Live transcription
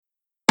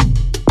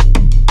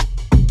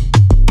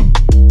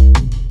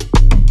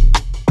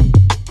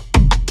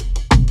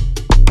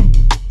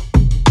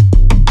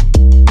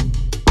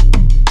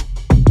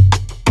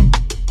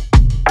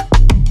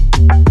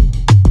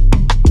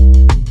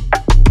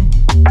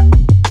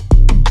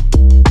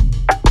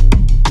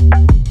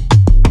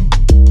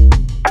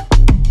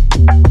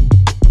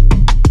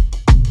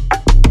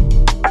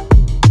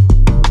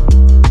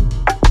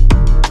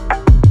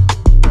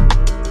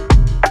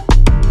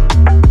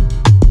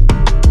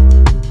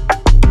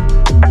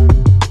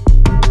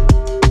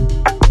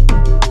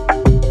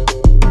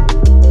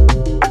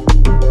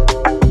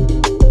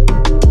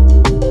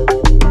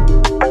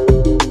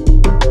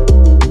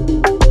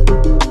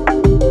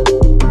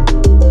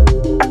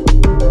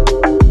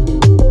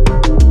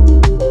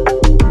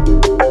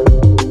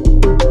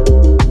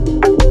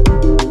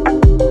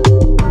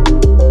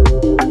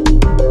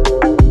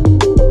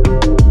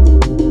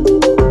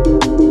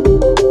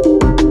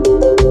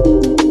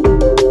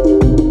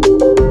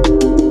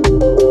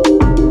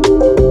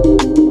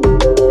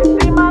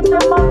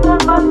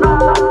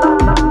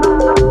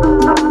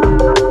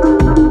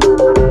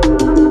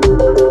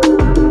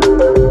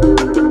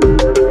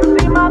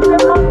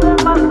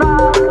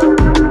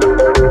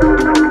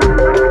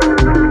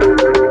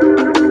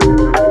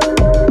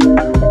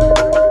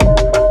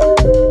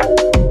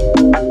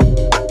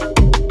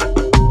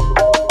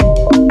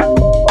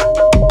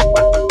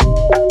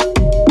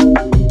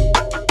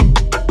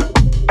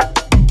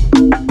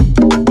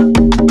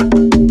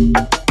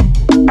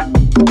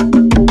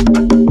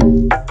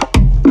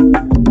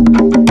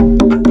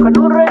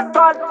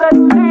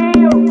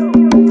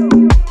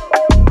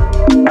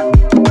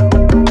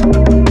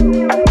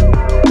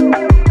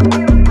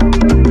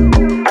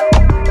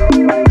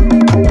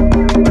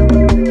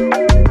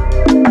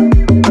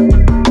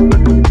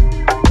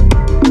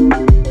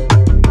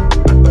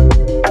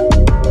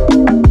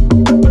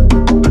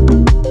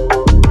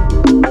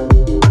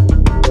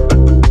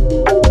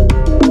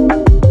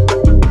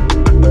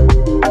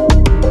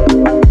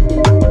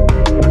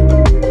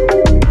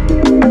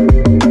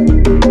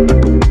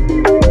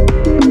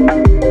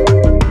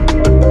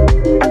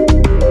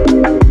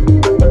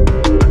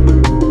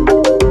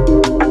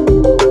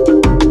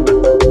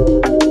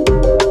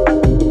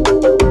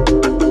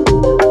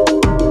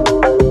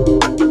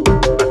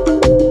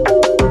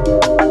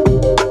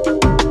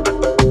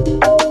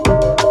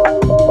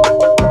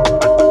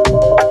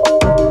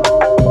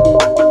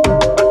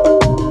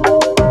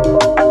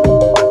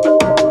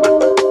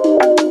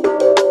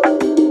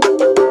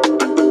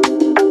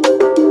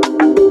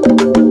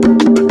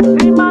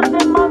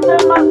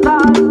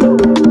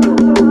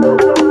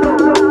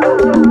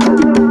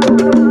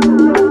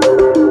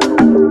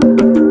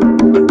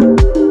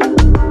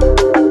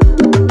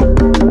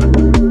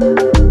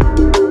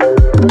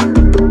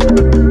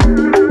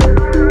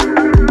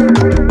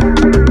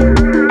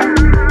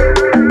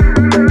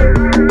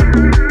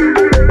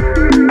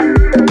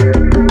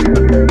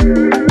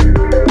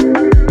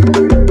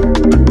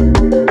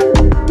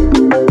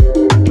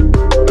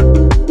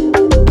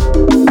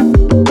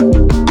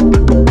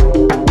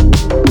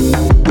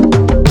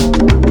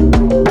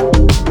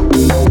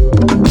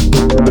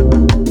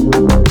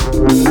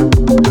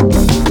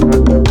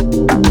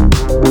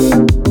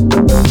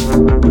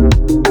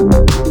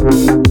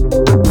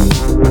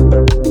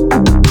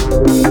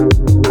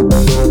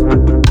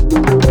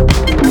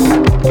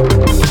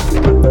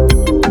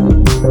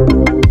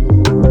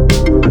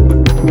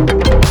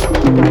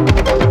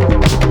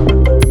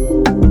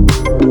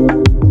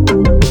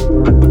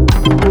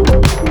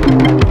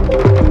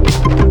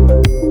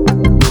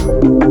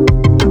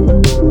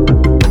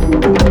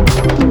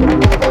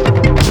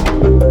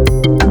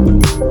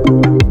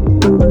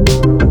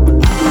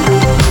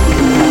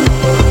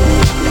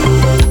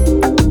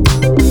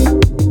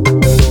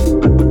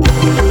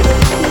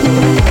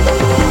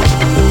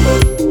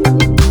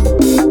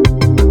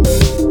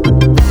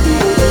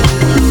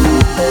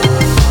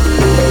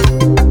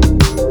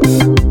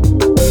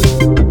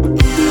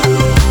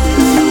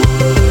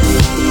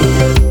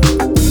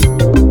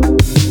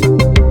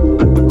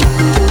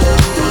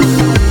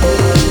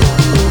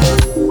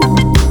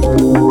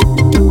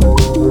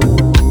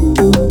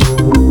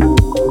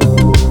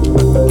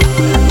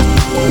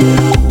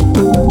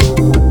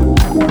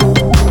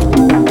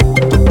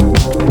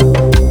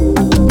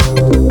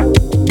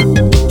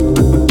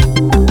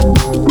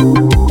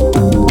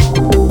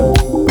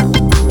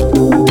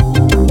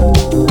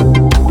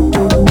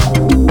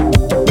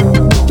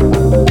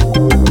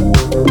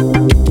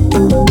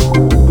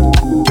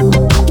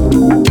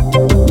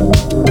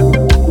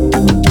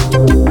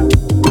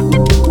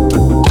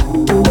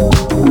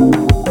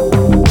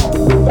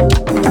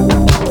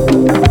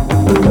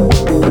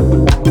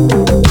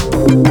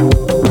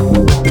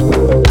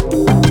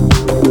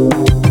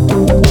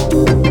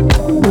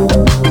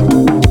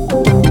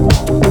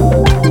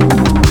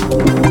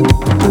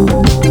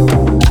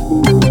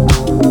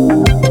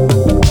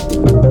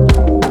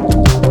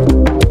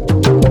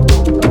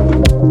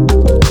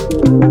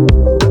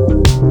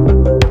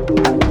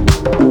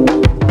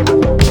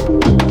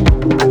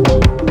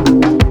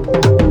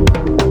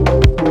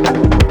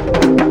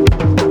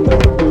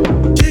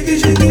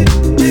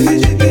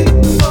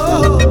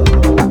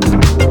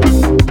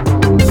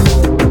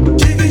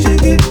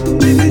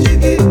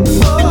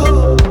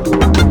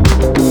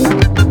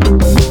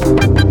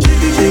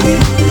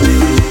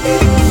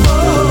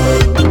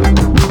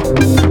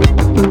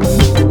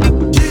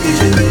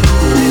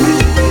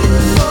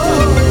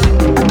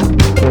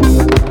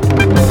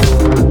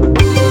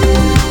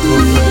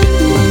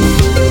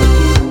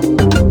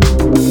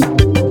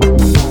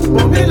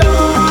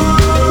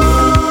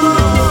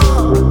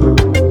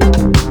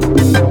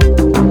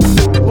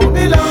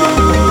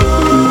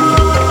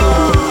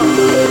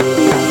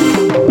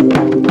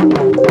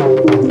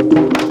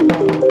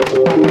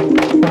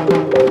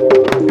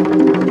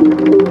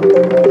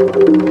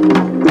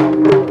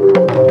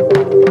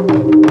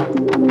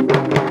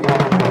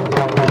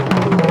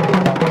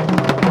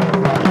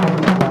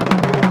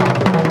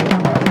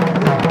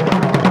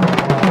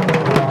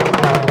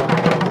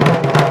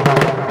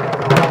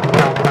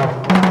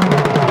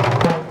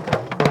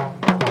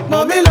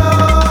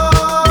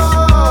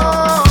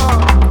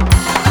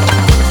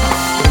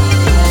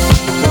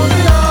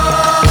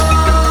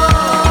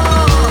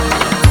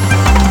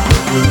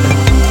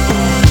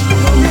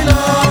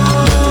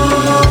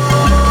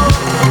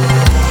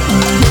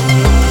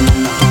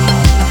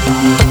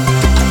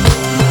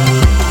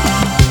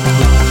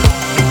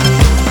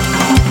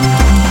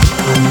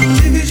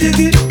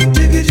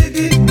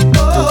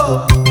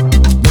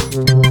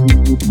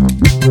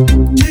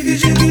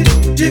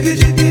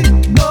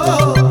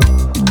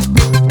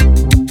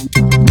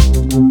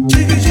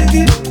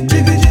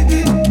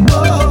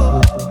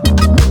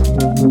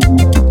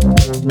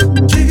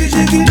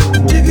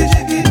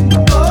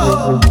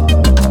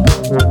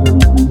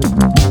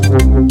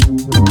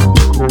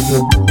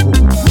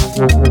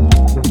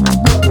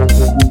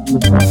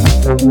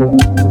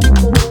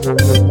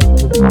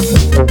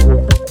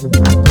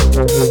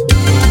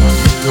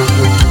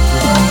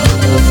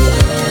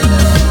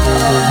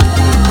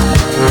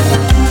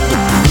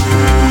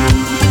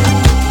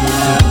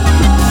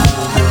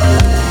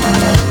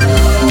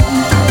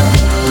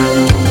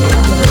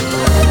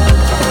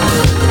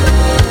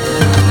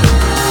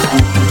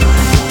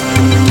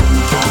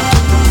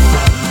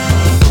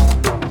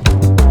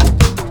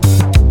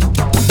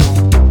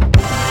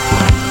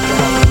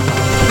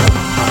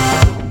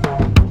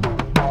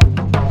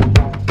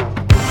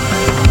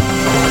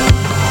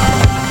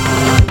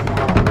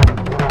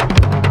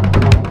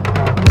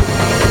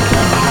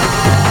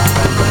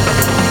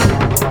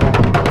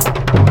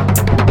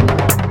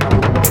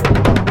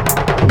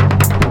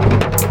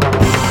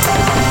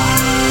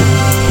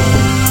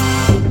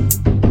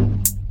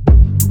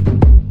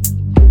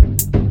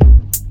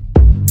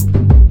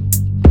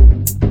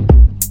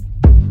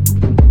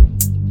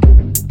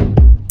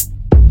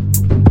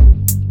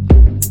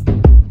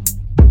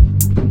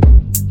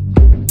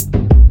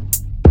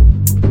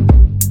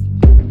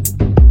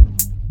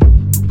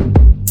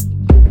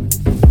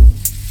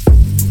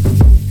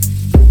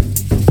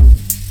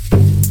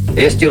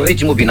Este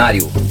ritmo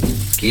binário,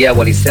 que é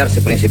o alicerce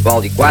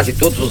principal de quase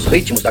todos os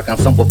ritmos da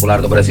canção popular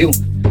do Brasil,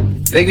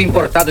 veio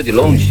importado de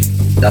longe,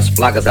 das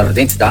plagas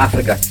ardentes da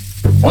África,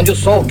 onde o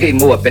sol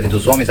queimou a pele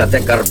dos homens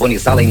até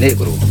carbonizá-la em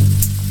negro.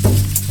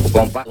 O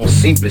compasso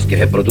simples que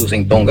reproduz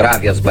em tom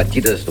grave as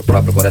batidas do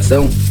próprio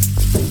coração,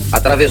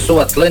 atravessou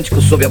o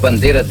Atlântico sob a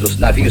bandeira dos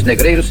navios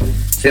negreiros,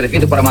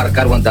 servindo para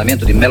marcar o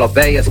andamento de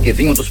melopeias que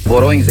vinham dos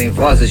porões em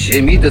vozes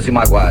gemidas e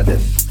magoadas.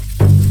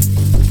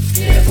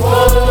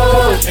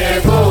 Chegou,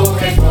 chegou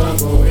em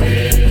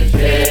Congoê,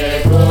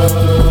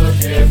 chegou,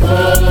 chegou.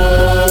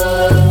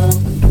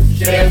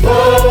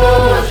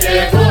 Chegou,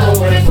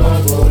 chegou em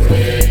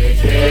Congoê,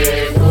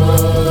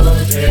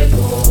 chegou.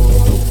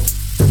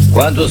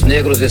 Quando os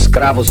negros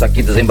escravos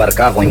aqui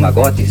desembarcavam em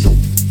magotes,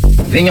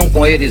 vinham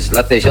com eles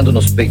latejando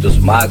nos peitos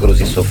magros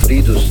e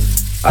sofridos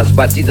as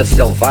batidas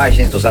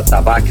selvagens dos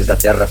atabaques da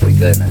terra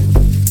africana.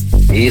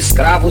 E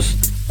escravos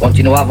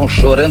continuavam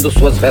chorando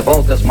suas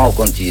revoltas mal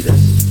contidas.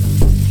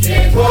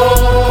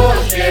 Chegou,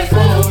 chegou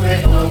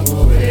em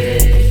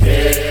Congoê,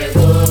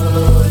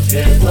 chegou,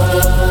 chegou.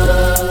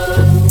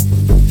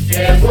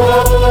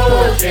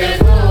 Chegou,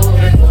 chegou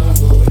em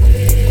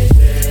Congoê,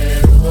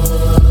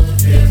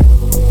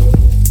 chegou.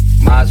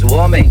 Mas o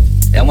homem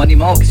é um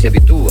animal que se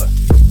habitua.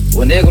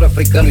 O negro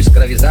africano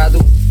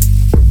escravizado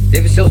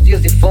teve seus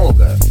dias de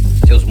folga,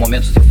 seus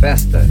momentos de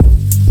festa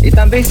e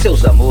também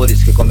seus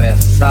amores que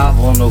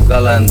começavam no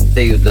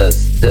galanteio das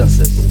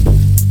danças.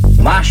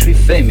 Macho e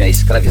fêmea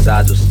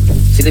escravizados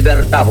se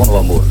libertavam no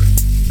amor.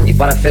 E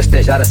para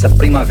festejar essa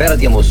primavera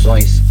de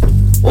emoções,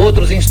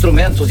 outros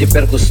instrumentos de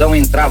percussão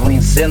entravam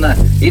em cena,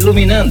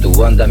 iluminando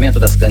o andamento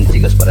das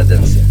cantigas para a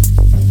dança.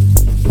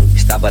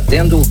 Está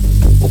batendo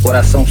o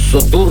coração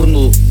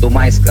soturno do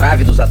mais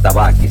grave dos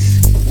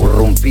atabaques, o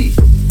rumpi.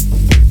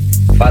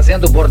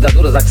 Fazendo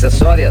bordaduras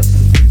acessórias,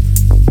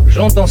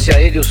 juntam-se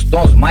a ele os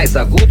tons mais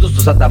agudos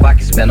dos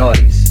atabaques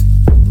menores,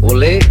 o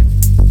lê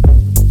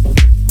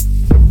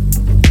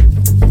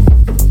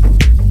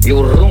e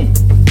o rum.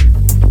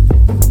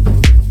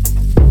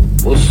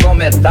 O som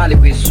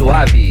metálico e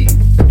suave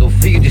do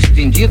fio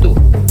distinguido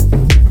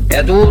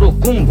é do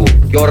urucungo,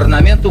 que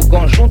ornamenta o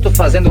conjunto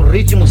fazendo o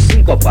ritmo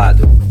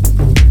sincopado.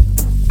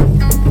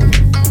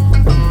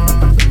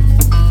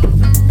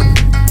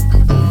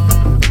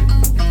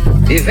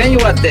 E vem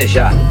o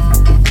adejá,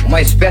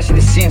 uma espécie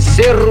de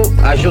cencerro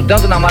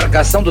ajudando na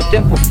marcação do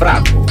tempo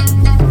fraco.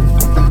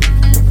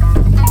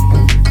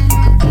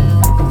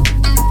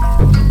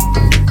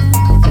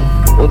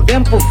 O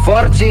tempo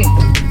forte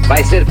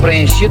vai ser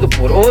preenchido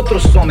por outro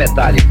som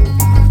metálico,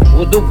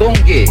 o do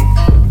gongue.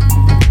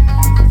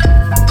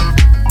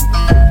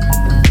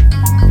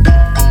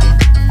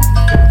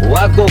 O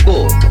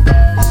agogô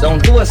são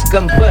duas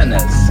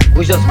campanas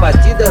cujas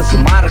batidas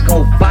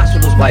marcam o passo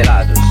dos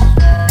bailados.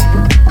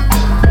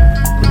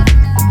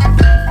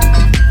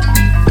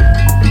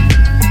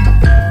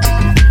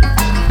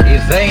 E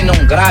vem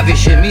num grave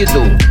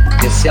gemido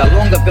que se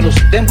alonga pelos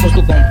tempos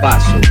do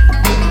compasso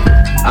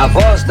a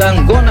voz da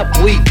Angona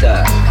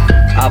Puita,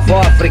 a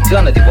avó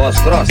africana de voz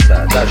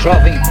grossa, da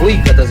jovem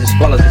cuica das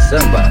escolas de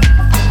samba.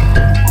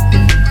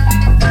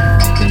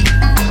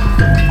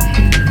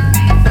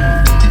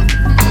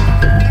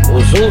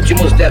 Os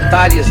últimos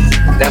detalhes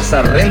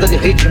dessa renda de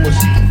ritmos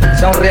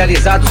são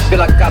realizados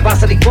pela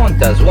cabaça de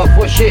contas, o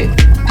afoxê,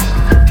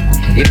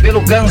 e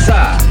pelo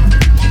ganzá,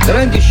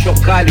 grande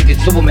chocalho de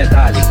tubo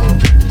metálico.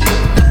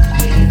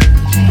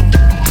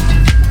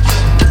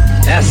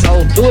 Nessa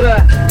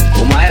altura,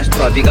 o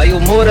maestro Abigail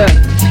Moura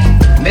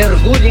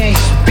mergulha em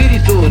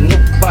espírito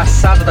no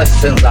passado das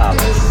senzalas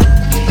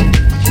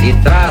e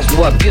traz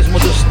do abismo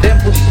dos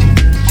tempos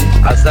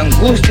as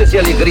angústias e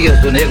alegrias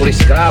do negro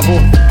escravo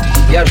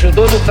que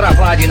ajudou no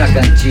trabalho e na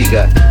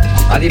cantiga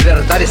a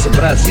libertar esse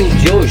Brasil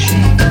de hoje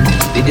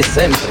e de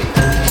sempre.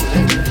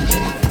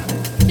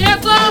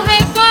 Chegou o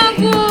Rei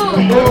Congo!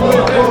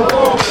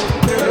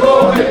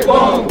 Chegou o Rei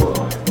Congo!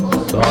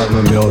 Só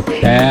no meu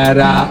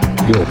terra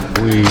eu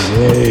fui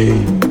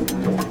rei.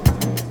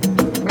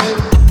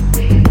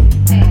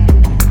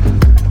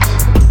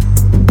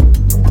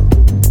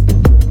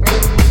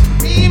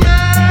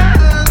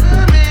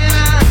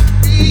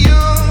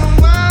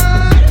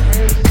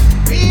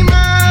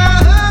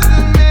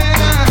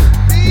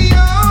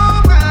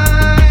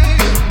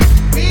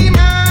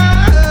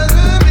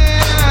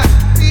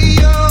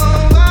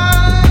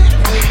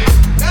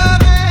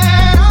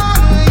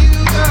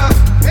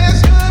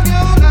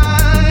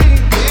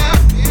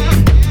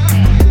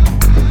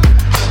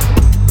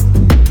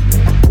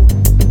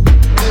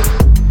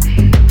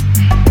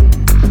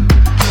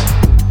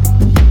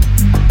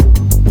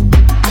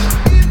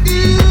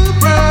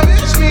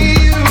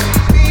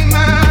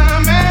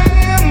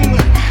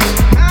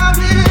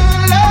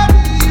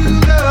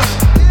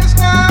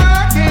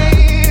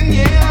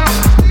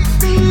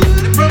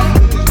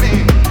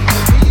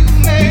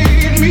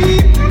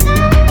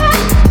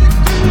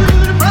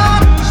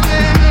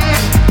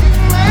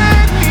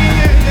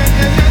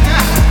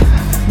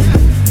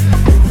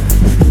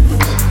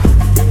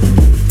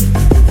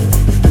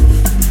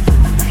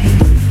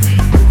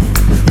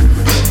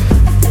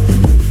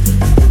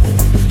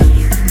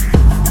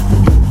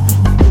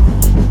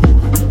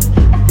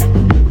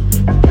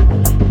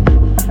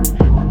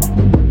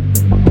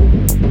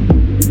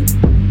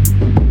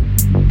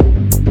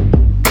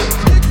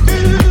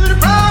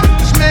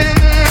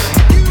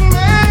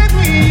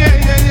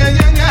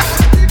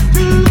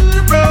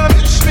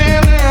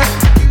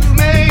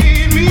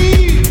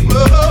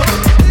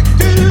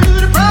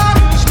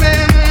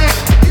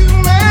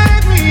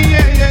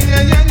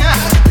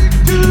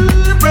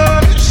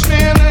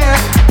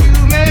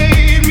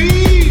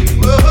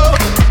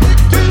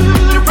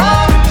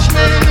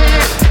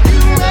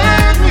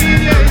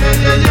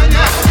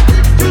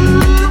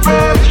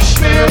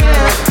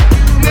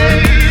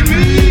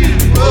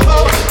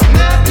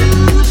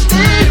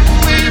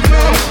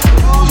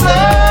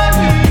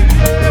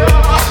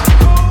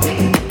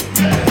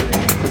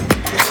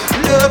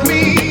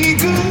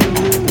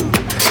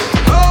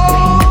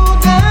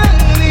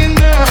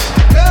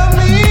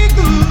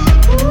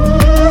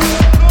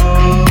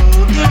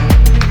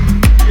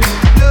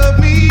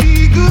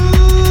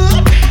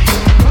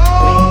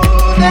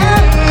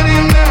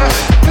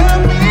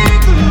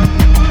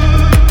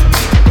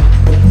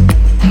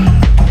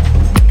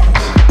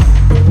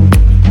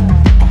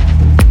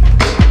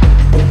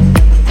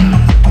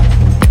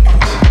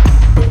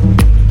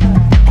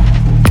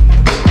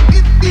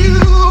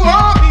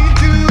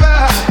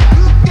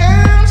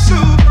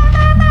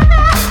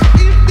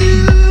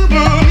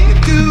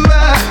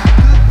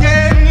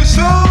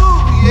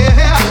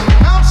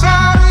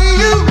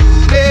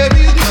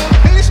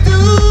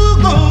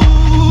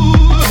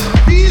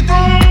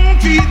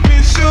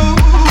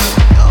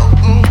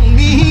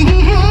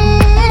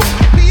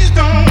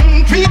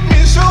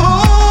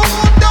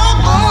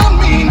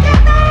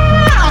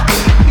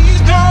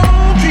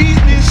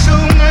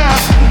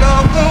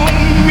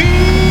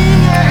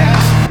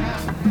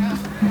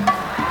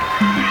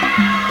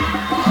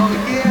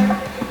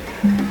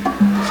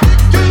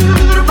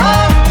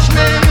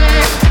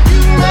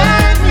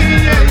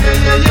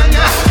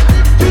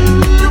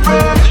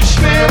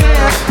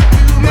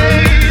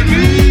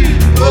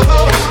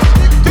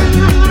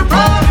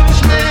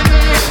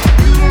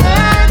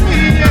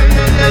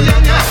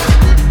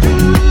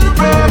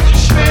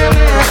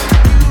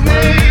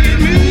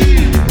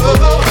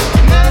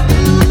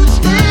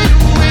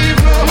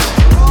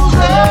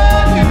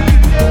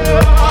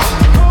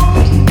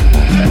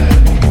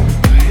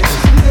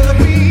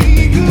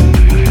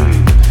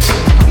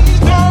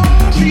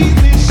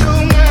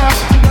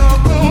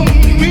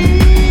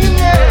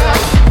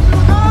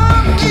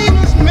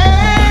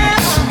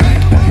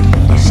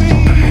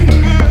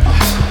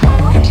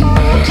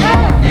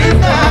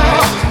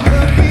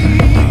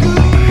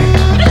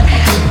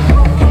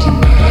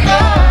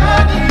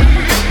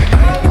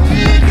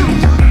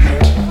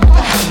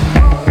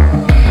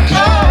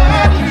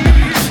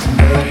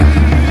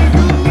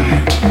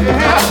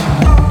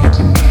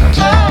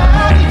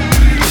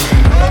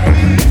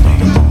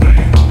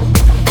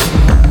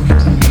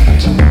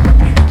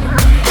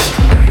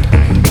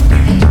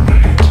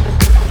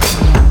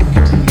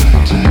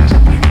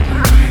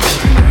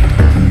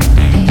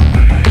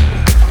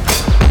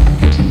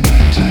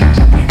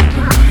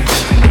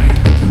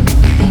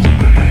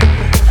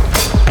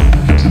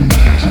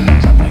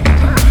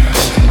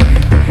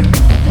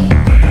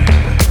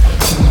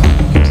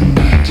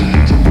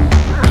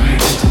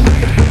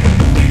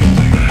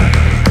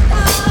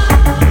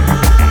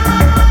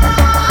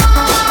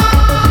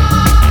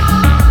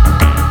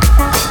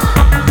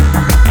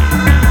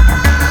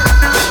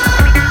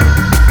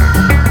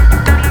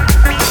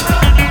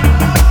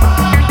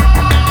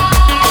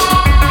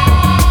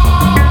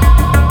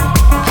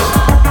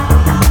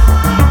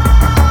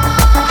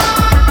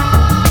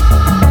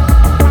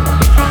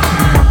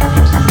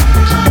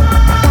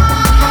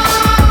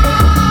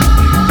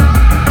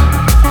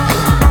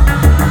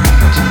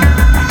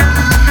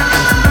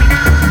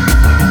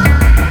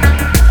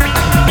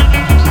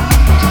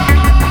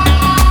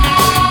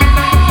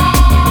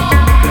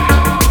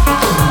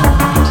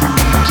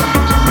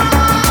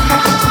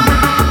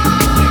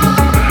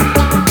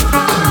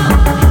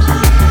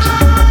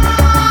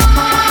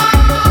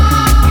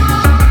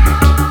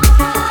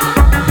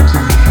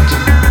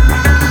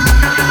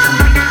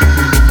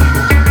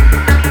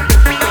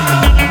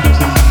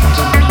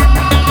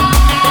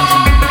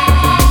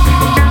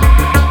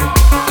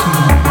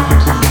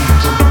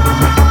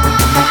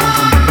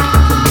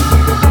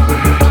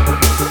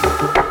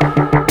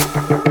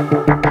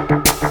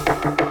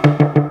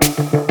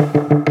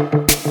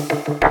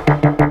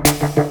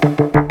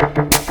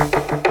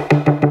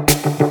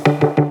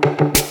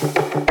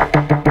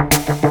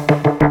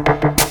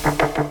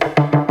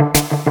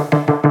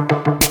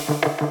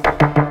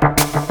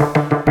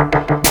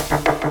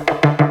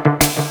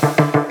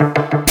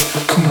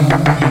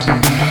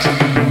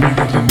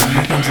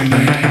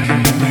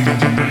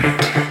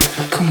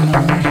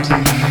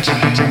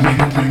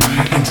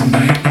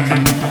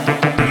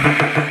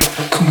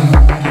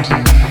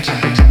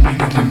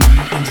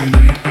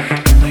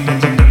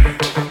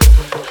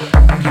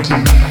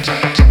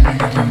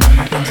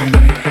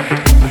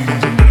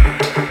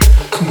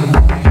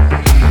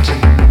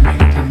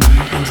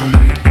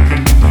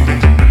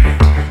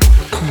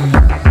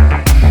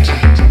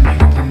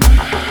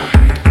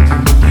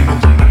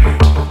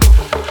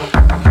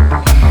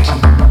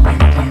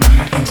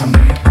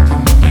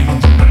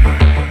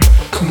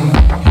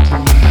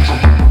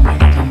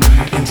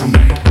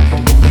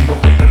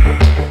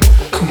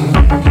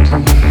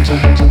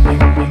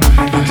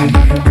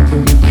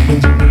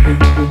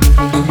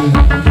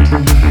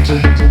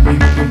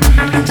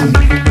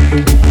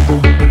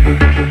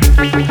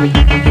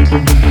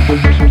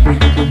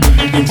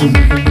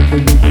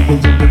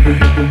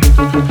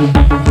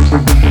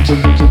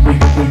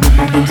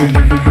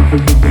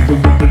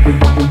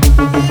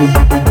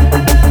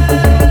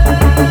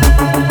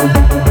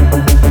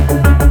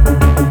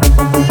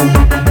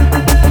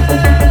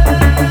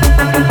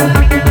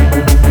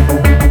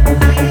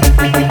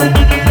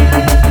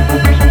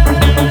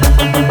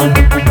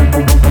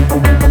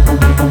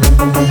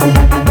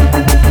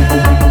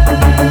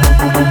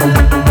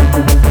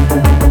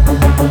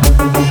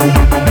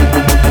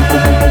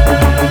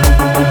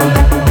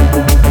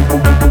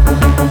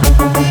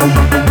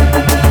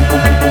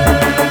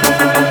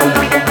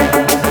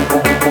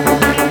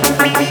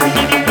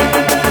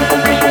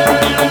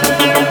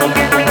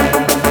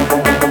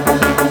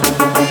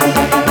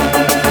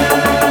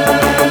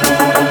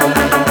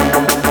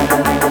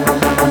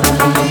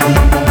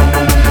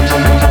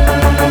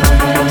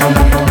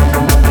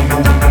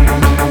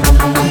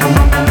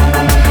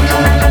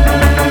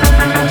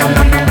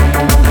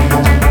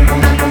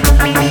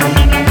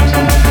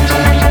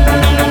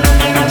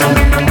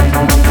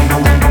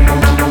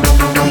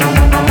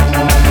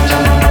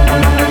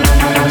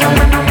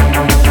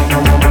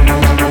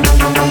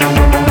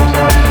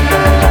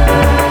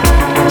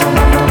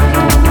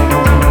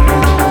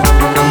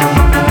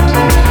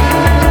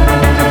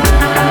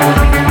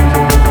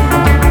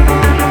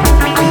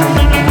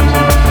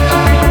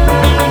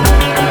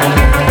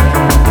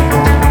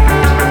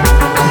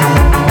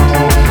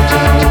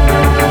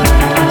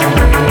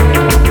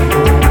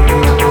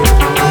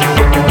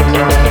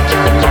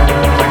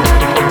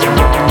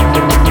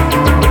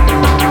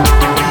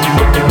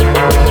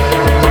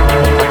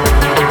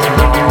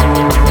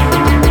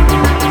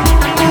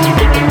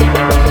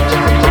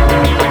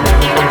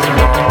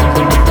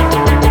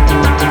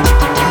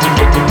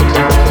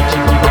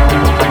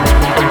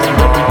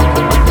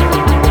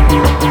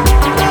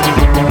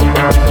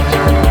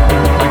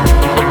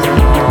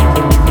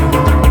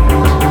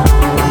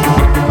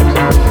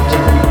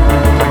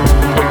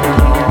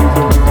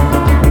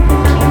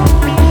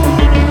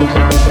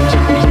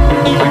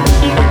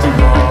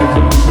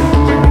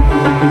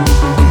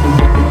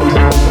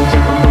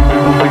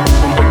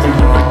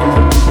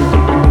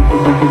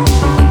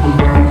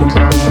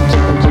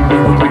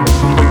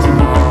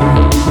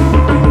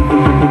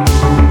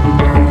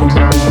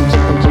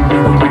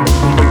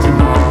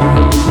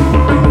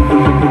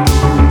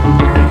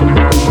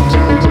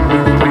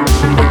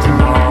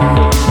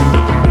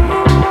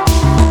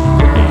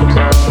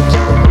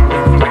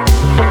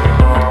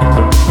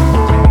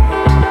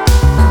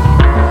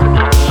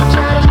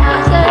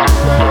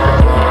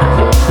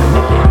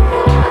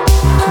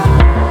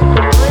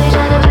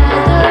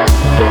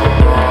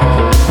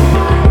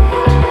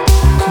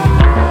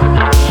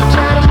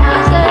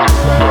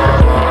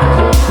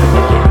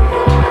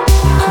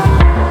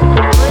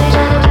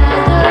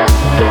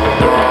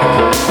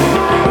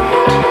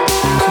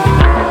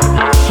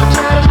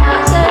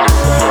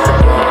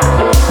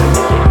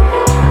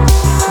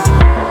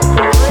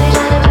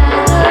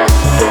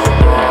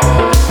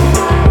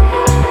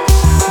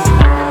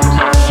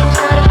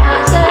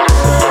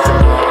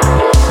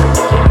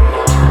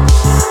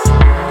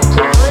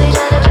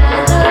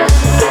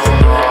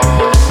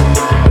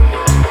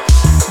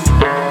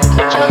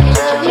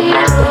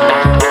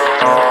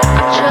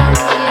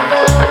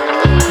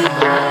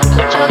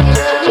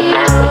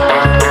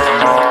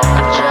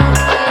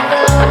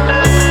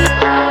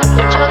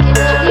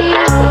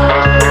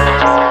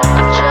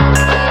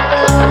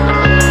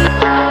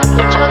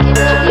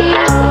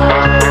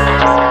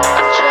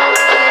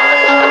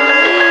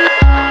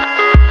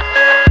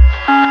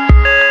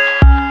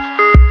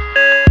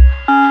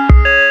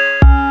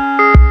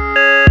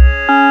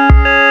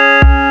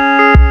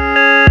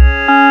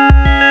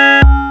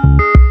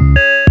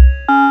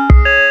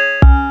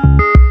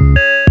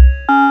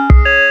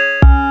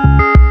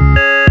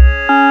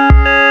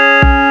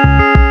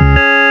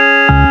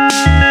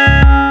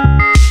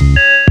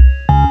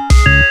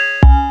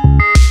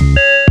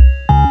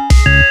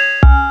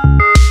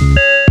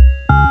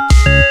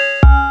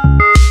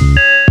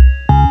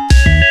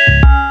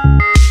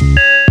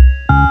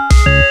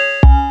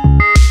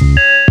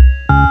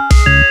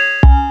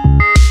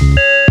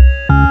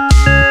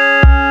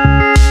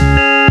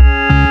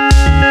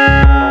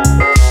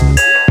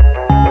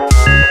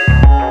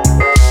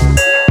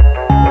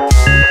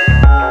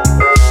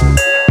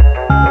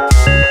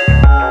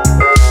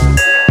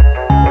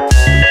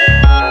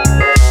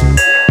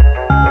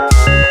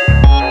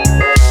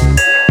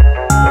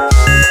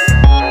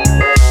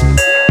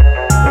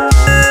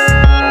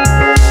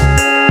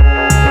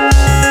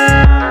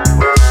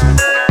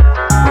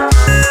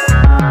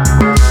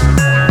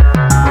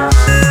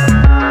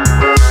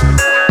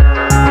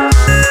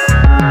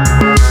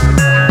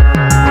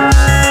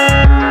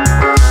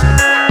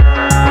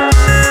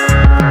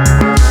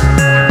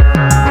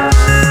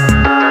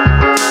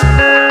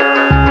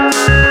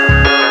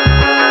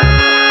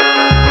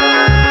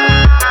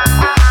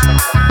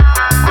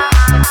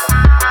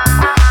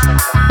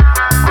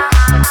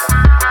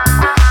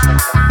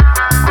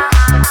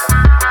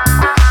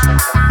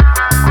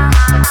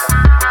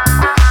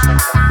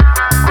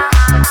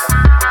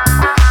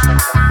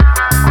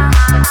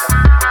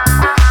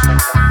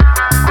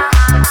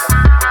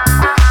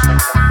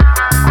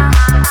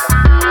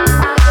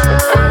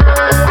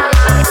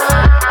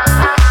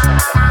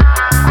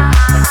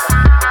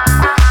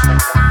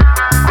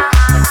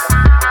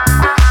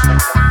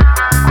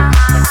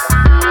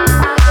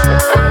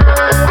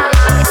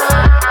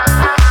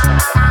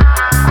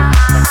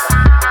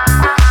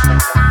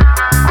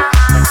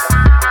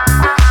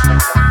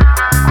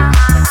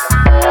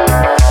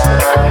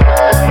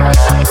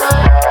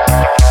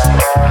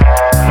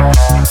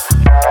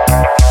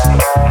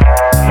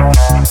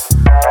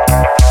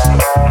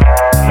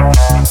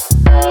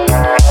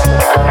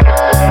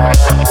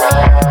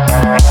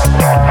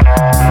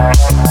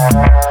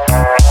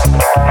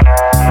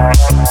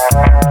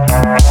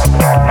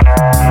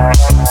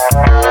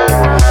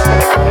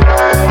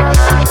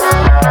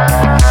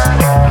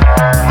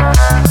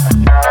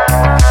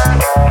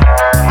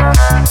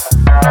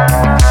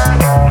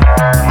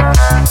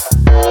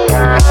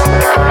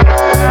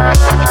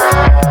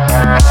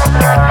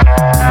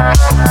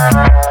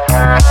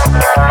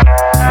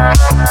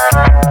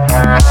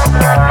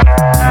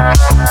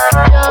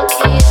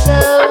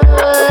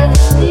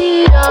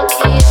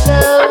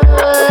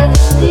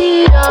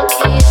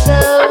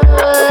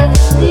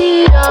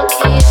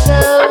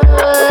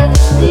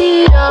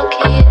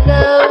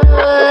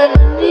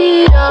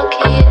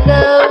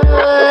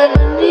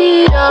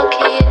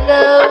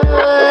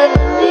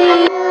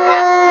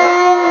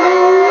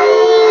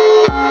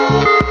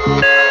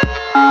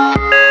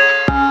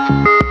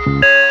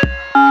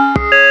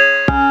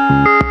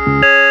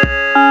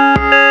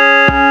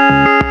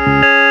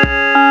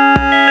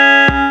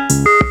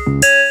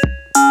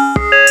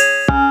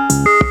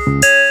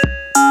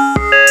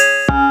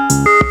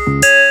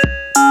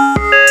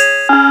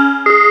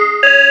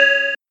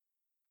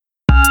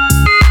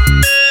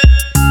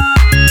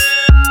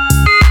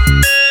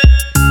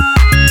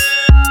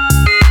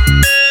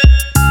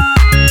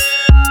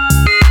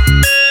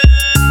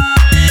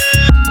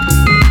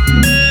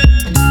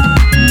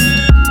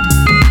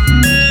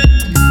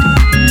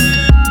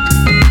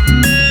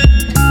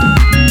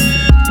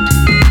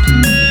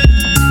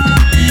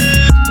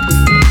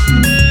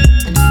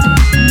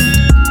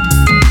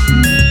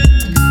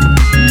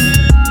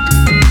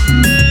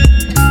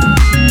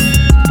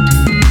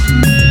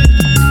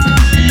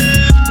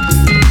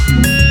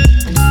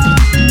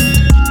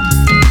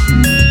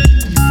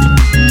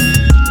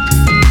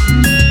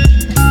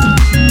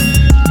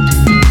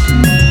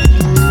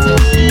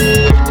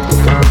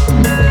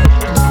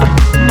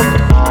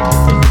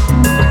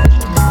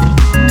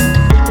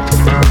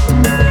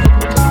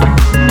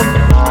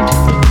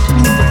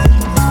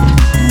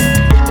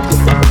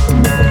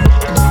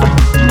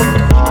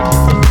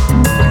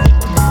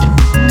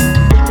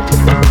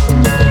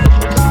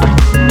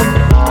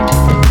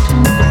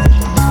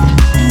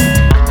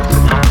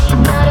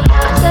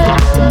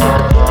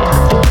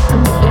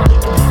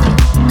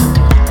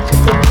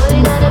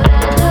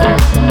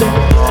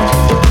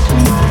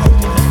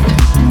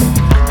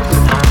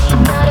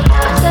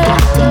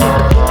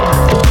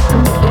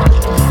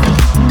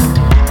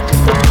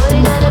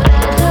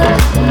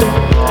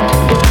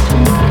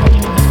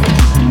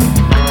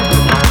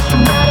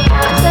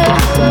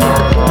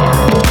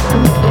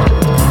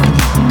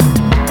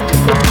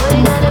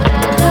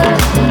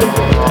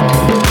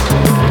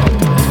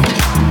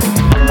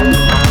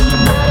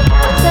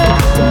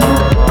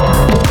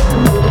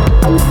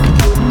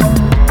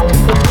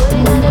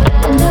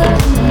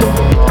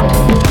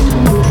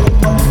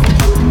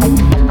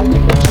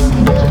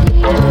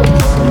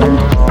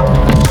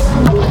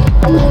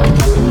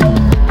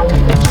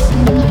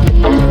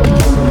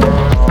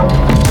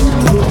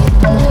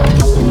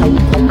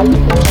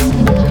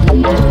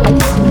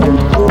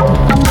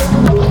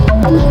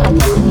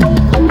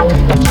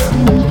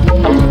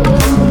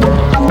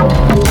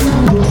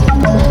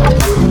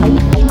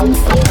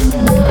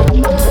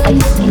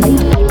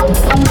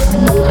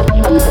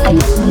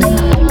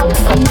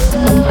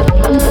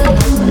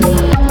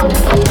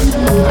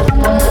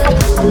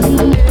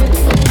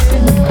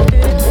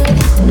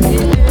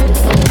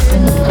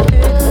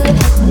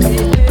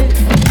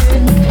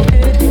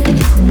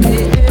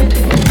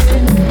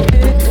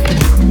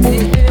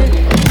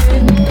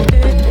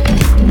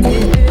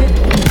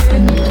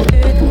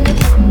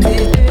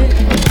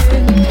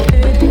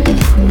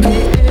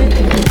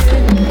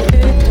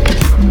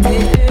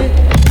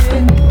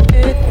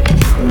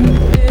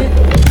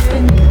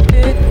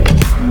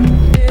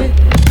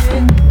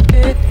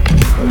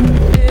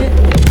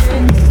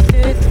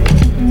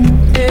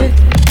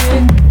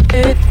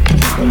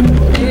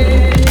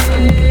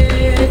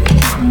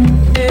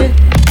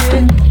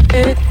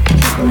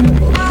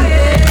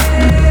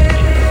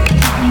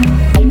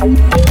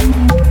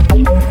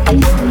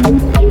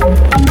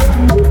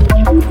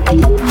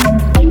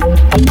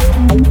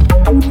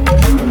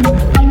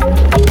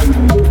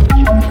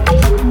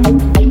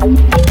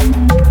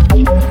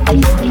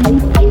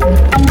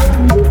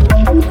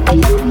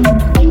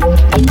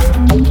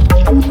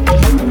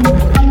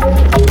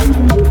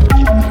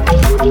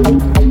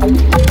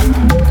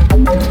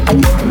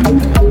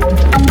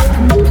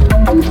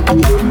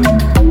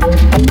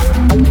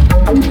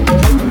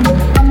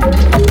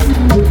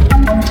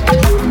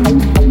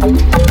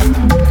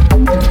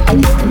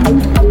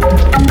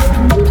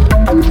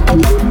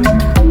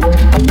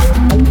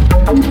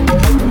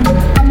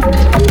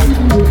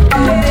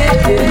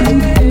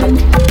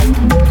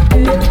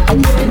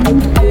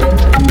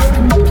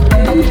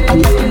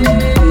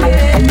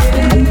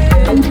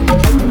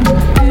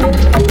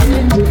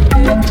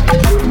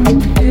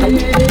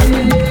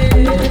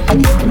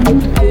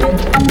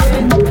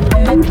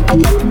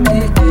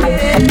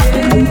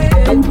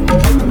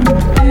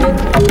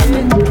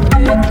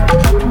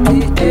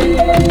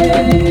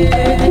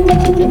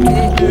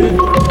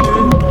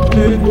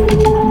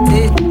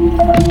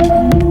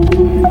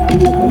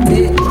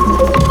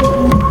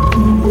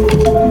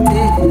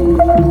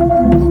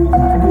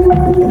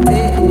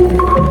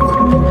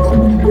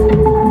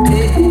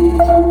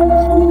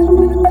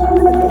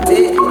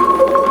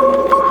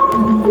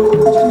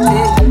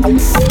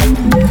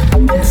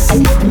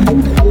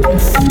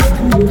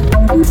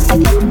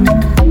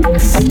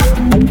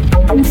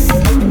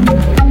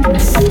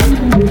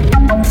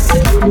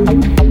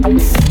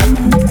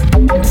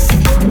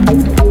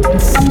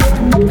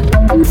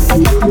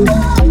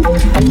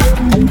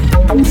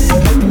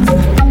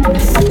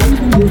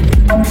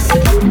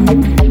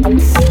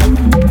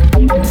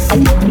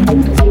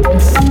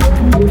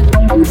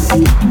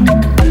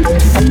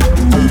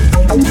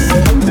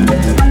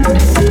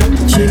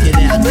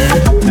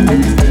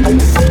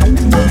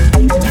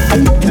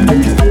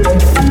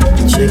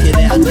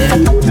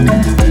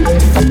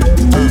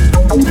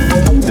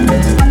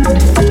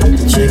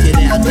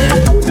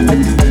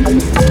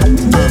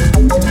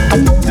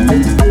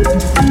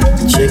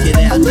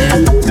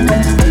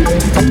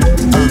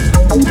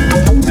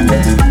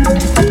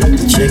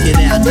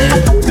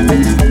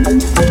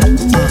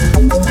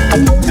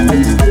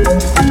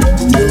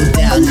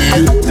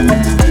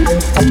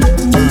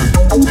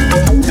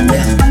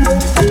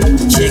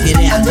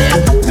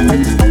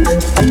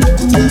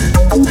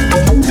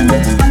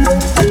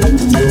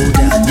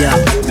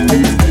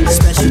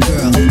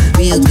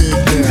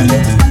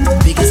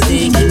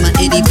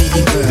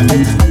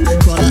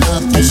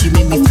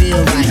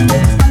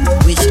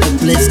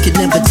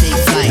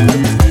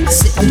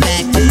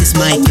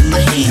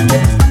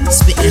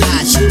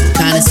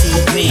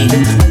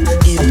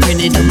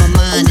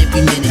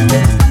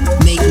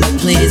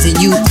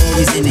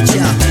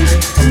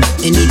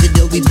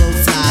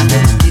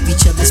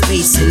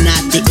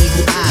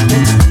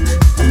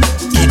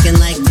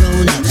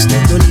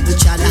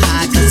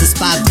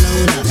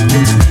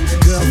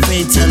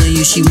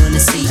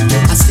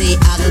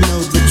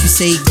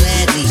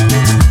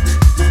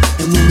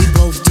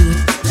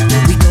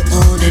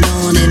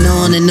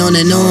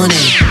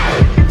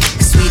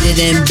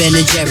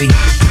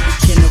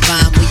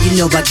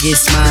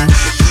 Gets mine.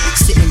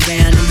 Sitting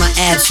around in my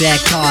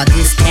abstract car.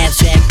 This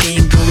abstract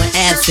thing going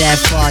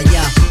abstract far,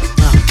 yeah.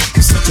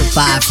 Such a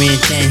vibrant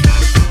thing.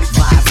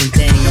 Vibrant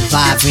thing, a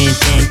vibrant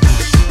thing.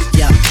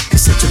 Yeah,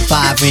 such a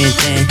vibrant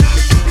thing.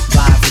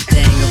 Vibrant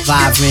thing, a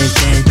vibrant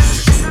thing.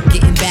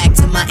 Getting back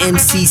to my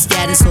MC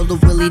status. Hold the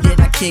willy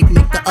that I kick,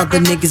 make the other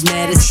niggas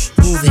maddest.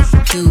 Moving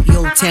through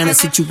your talent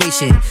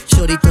situation.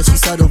 Shorty thought she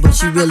subtle, but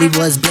she really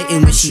was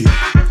blatant when she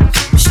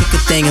shook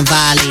a thing and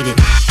violated.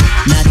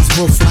 Now these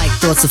wolf-like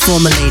thoughts are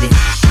formulated.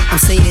 I'm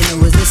saying,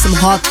 oh, is there some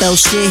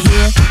heartfelt shit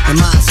here? Am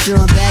I a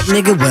strong back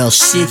nigga? Well,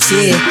 shit,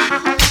 yeah.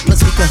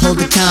 Plus we can hold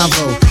a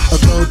convo or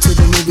go to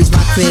the movies, my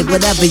crib,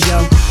 whatever,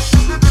 yo.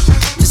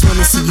 Just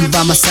wanna see you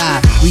by my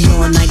side. We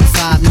on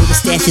 95, know the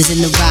stash is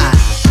in the ride.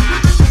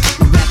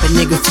 A rapping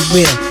nigga for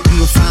real.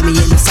 You would find me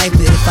in the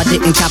cypher if I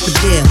didn't cop a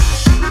deal.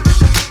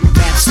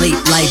 Rap slate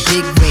like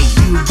Big Ray.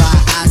 You buy,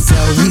 I So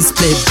we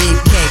split big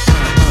cake.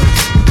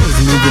 Just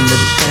moving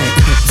little thing.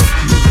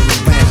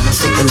 Moving around,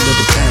 shake a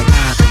little thing.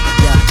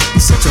 Yeah,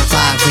 you such a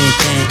vibrant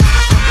thing.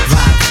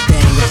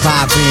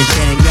 Vibrant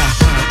thing, yeah.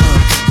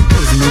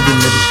 Just moving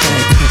little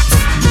thing.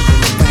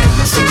 Moving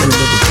around, shake a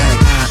little thing.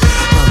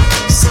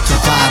 Such a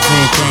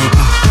vibrant thing.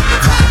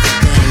 Vibrant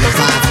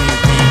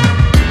thing.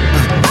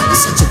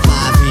 Such a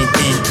vibrant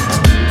thing.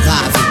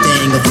 Vibrant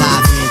thing, a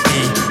vibrant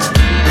thing.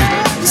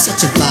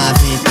 Such a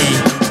vibrant thing.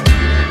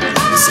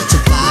 Such a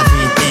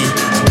vibrant thing.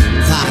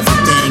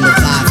 Vibrant thing, a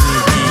vibrant thing.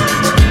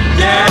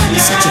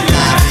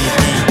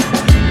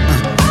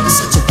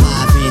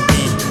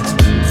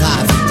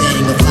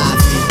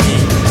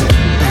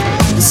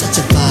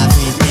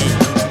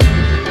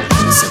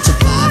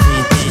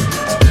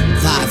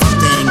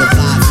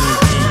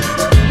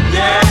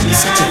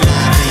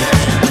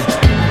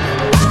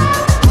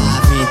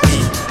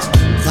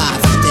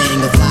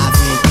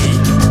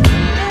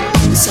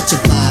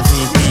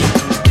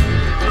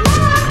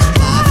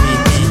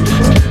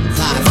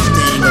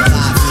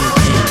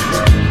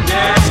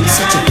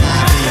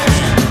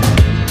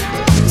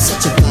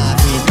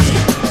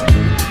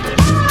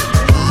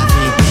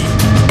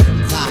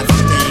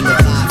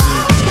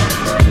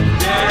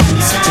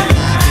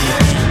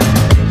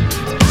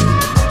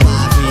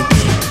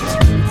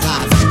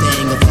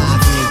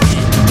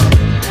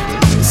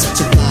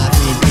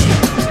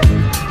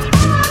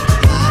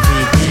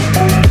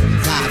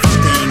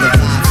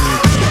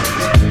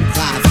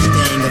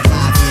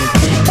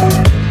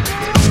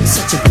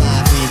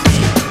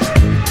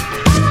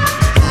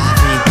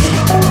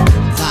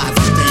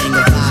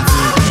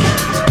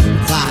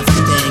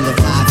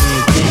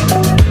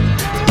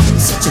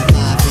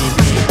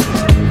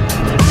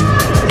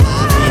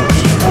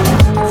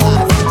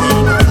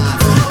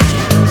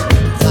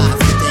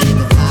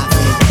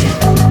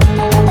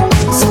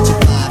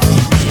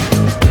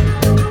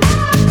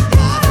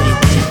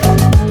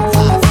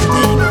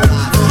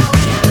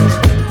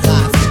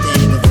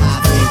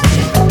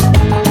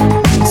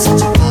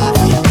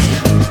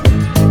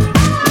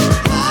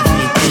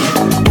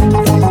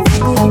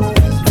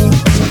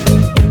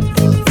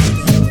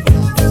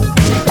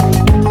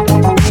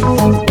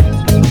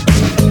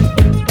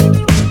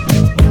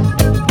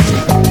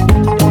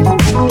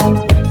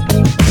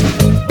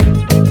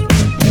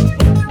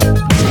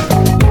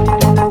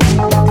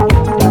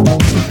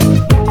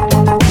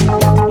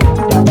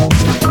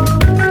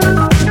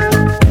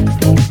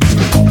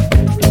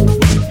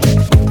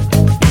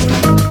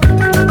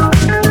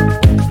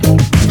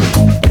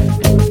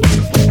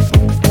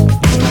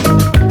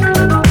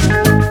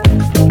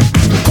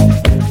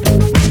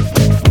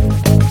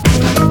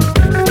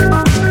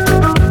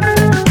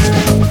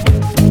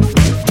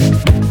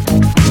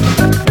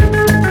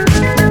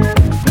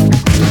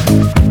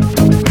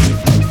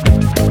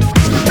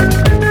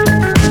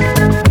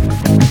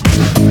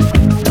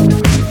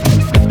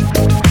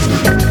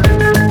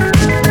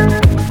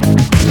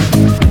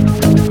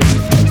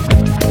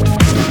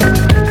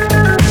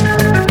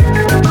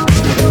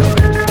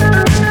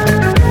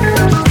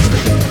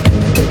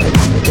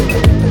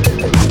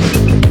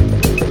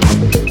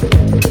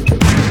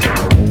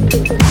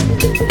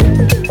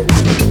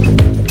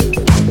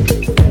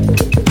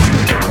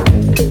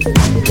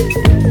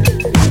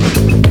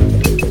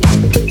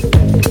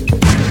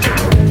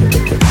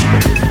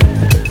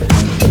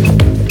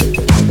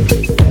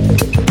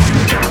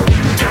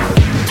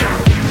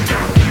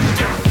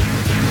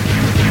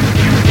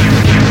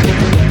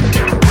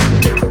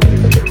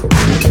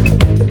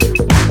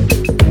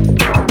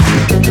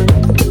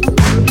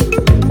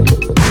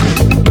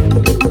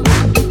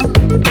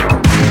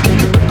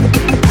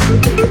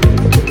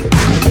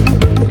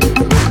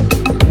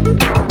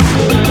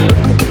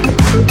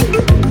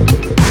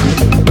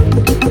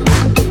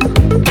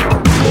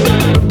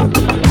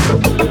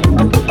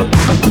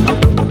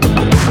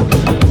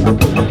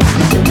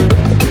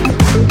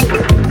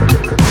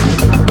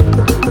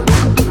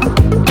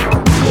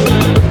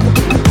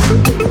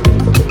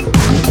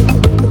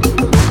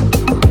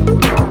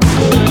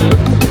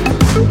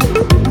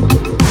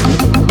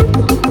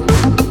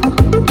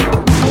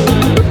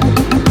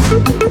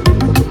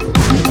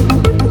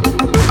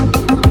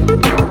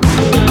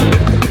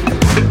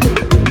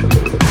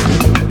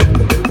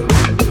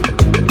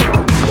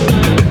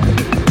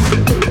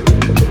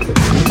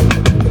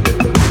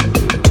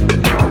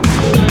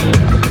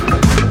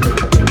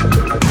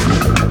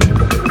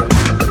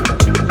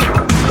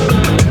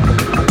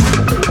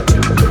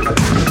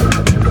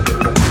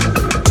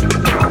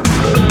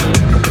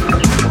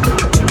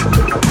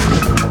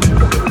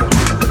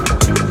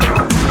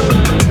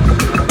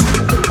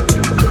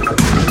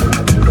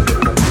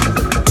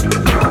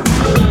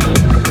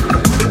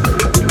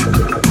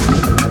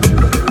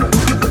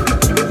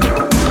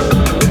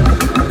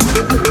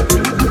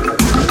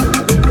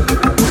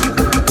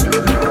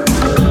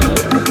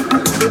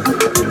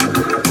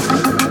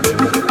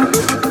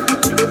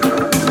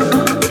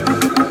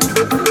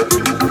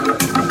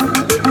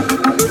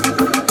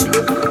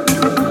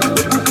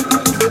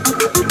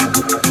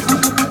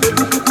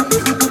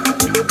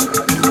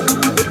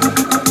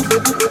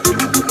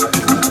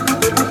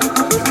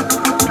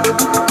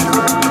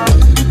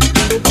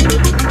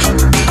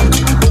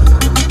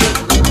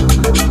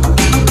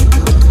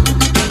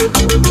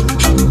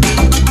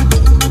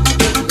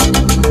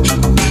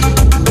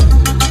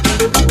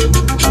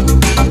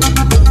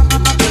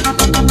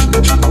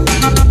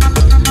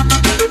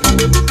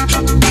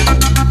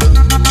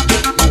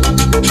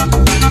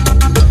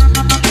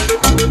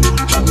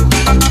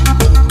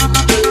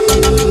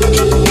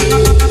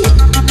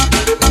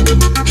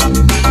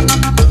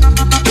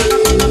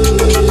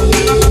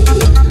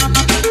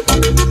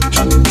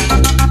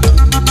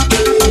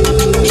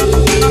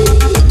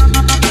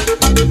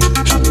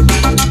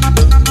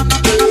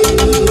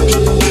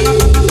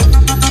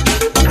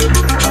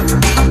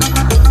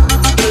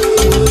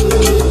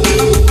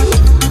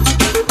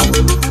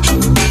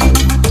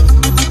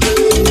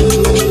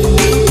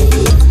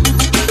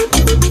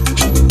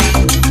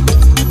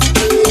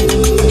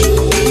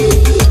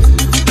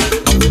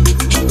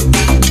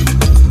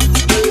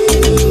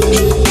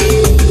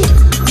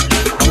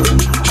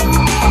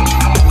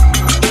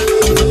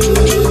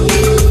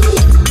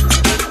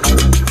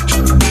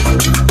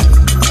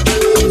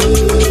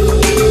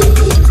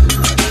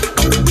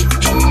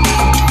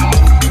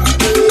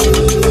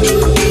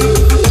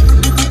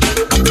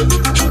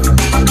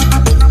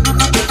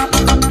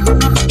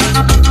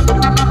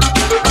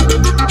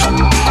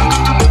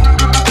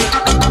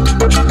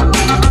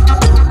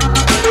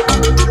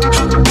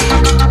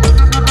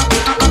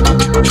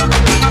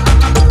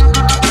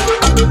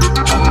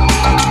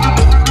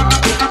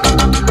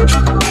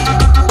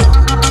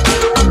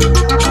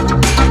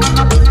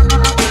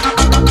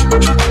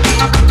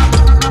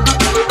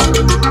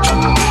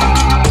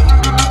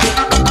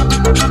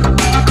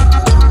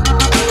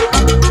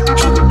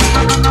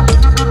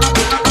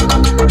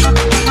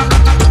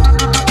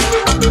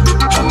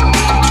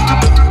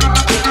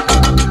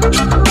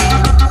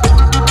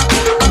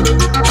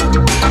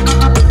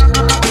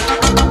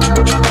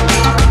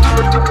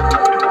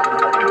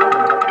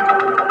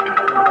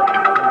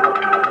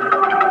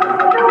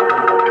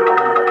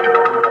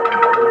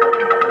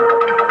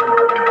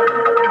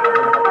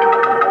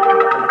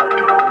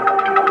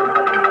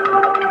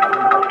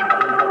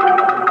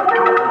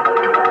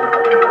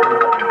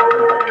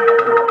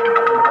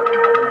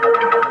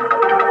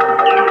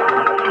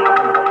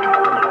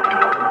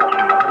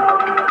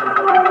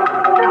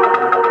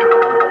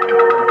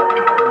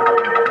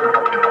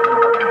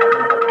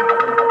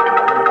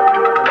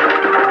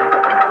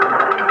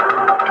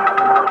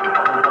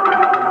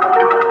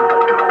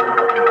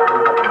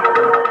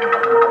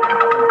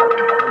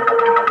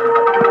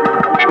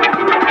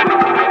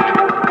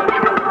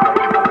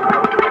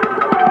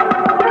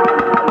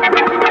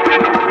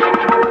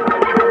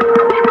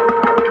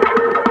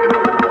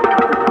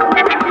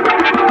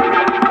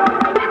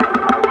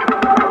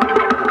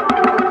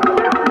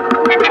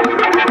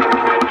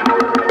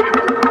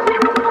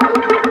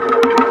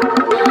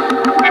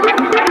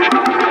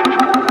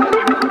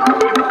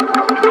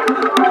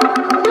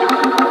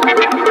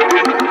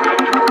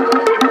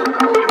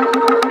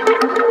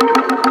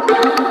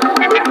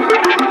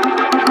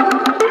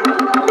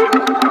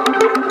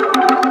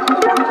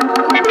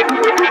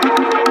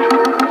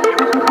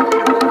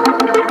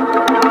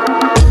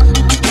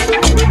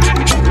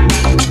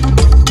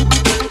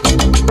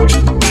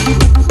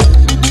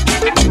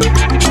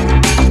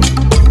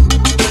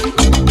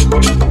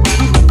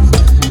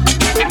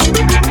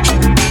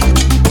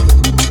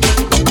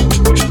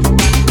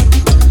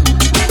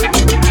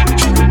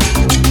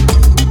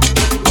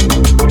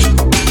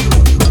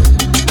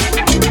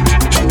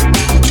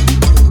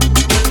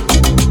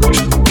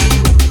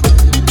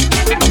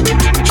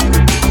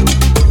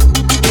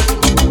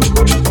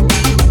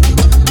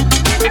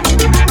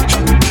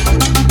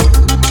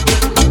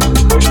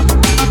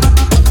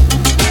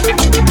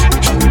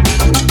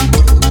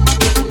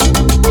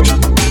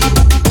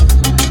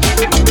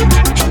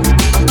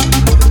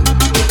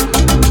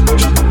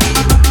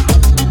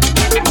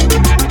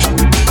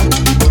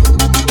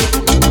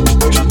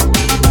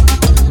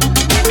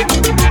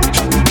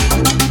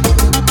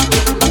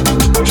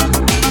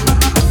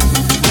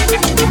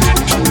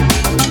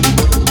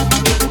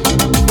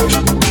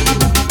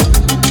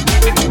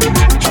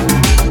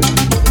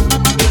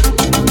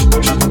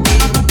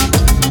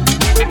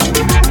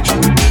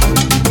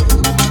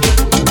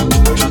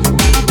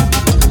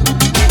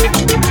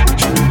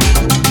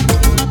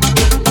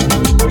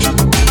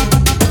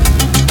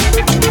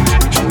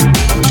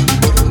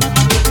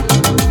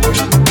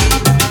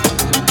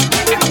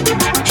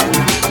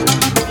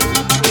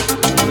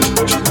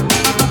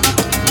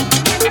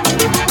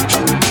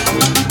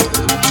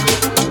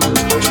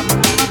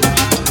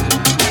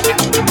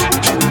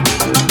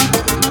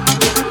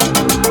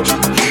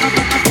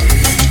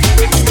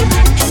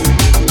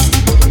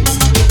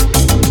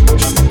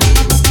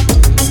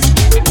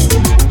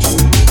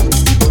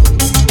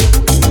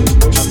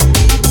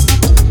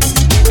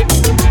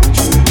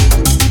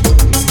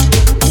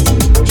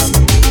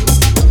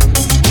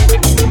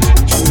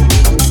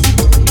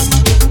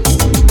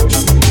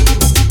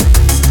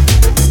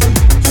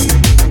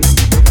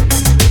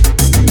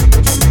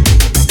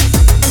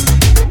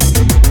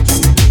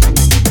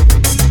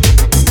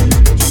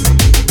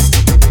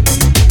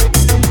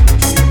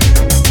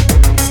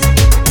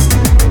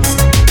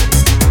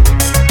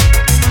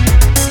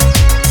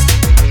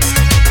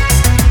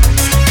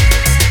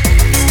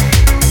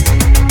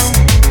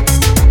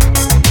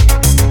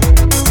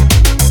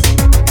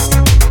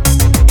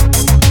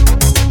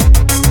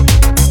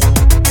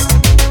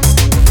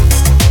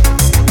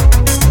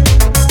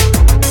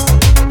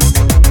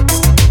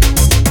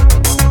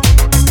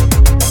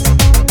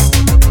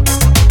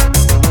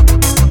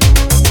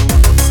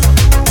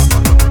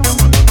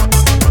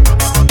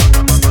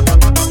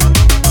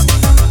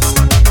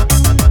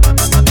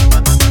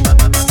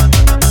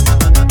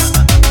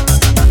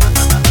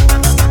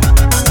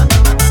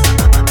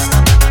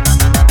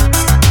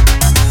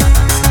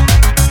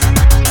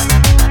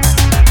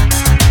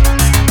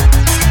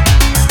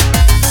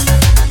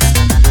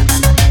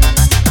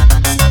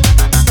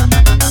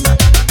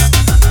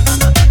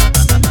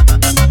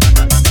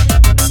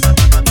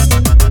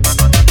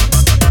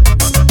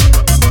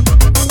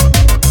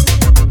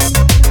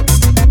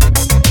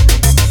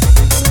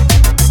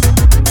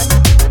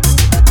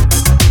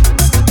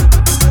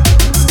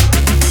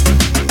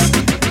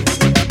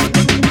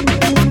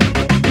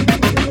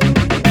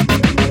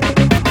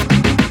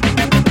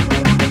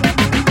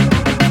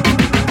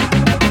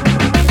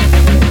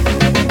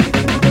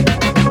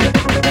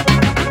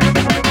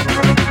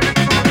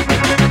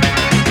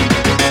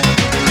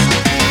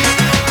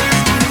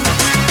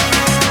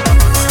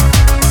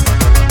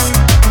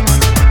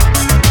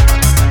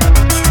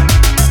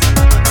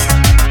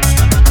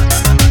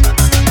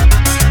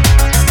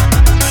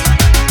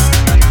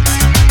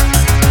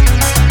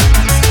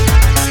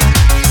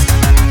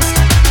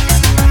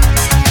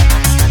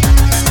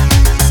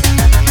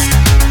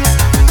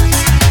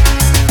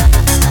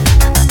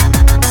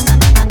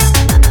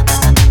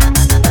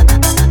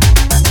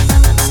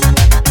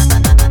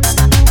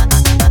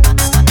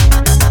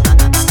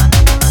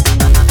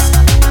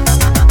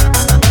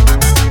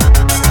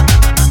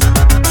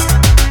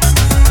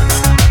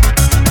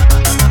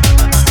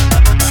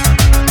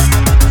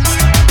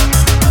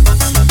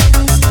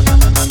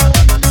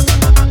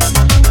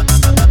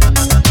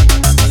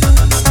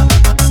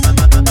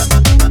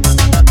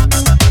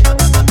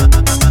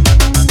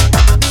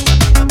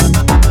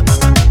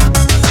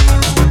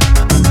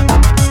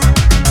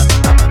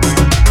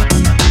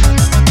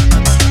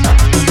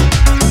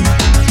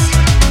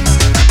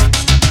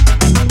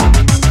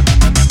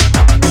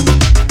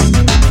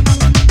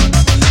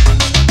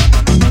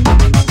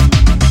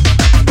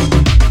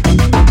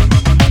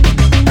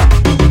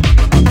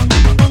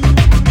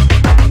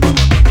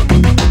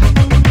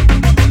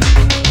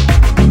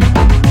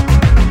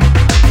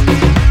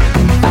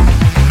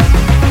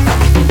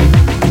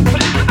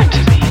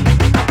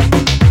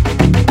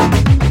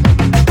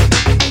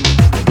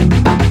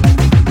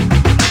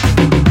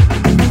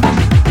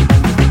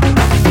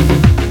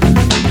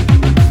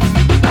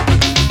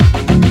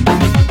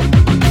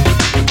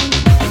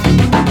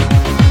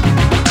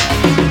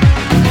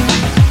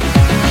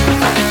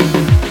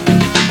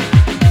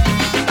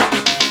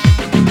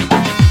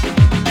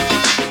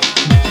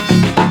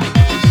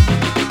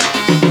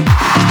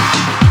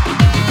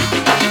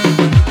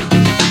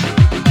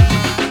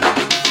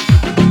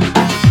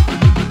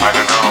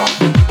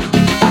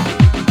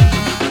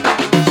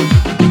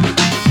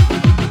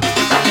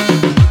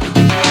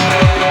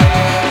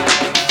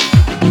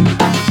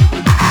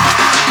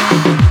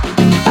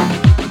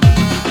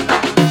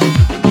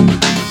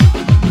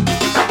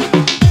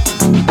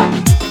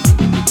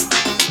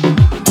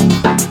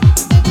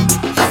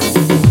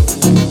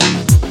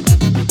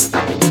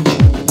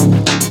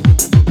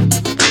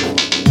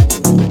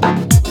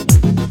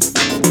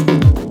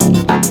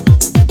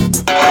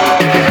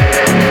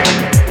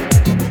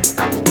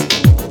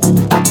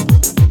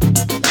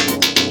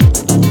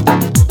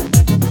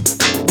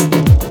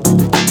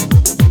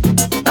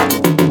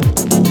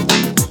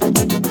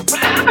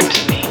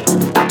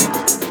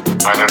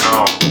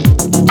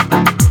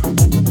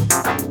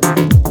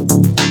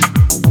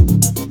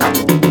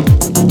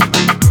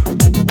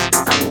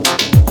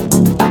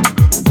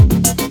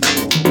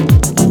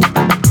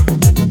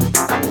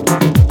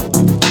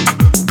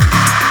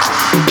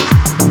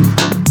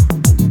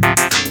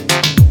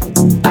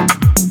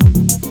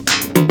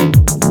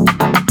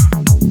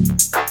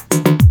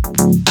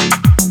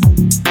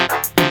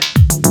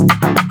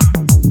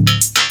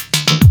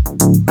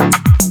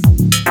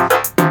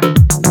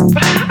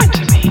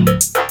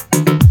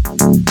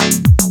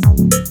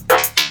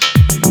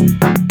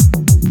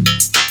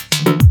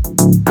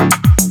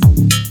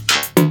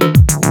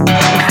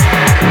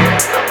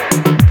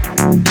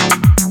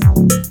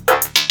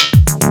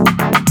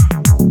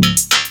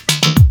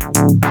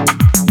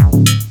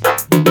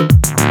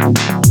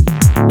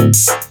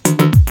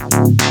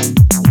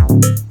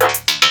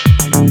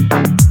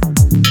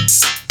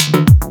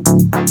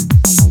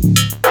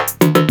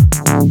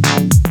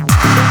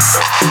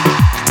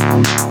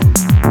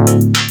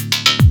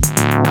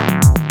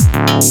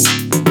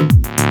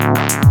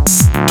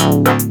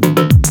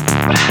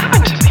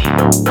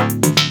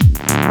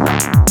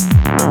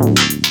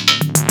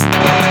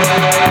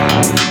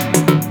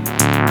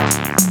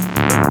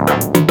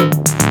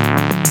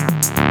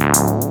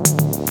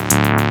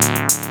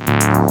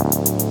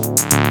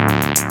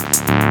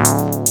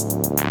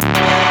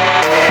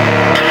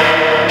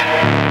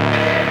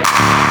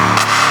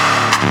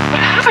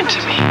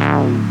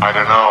 I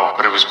don't know,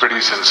 but it was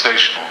pretty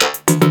sensational.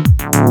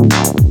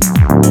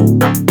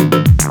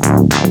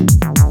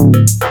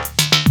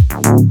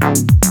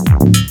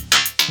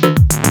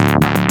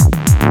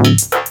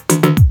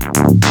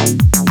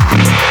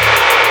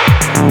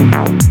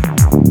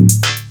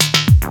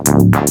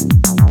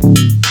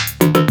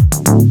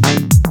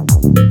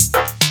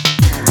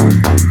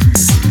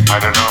 I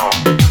don't know.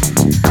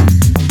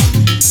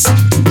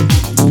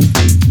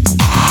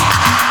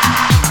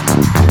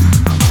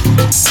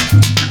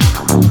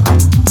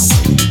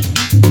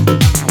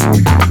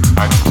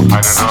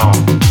 I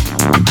don't know.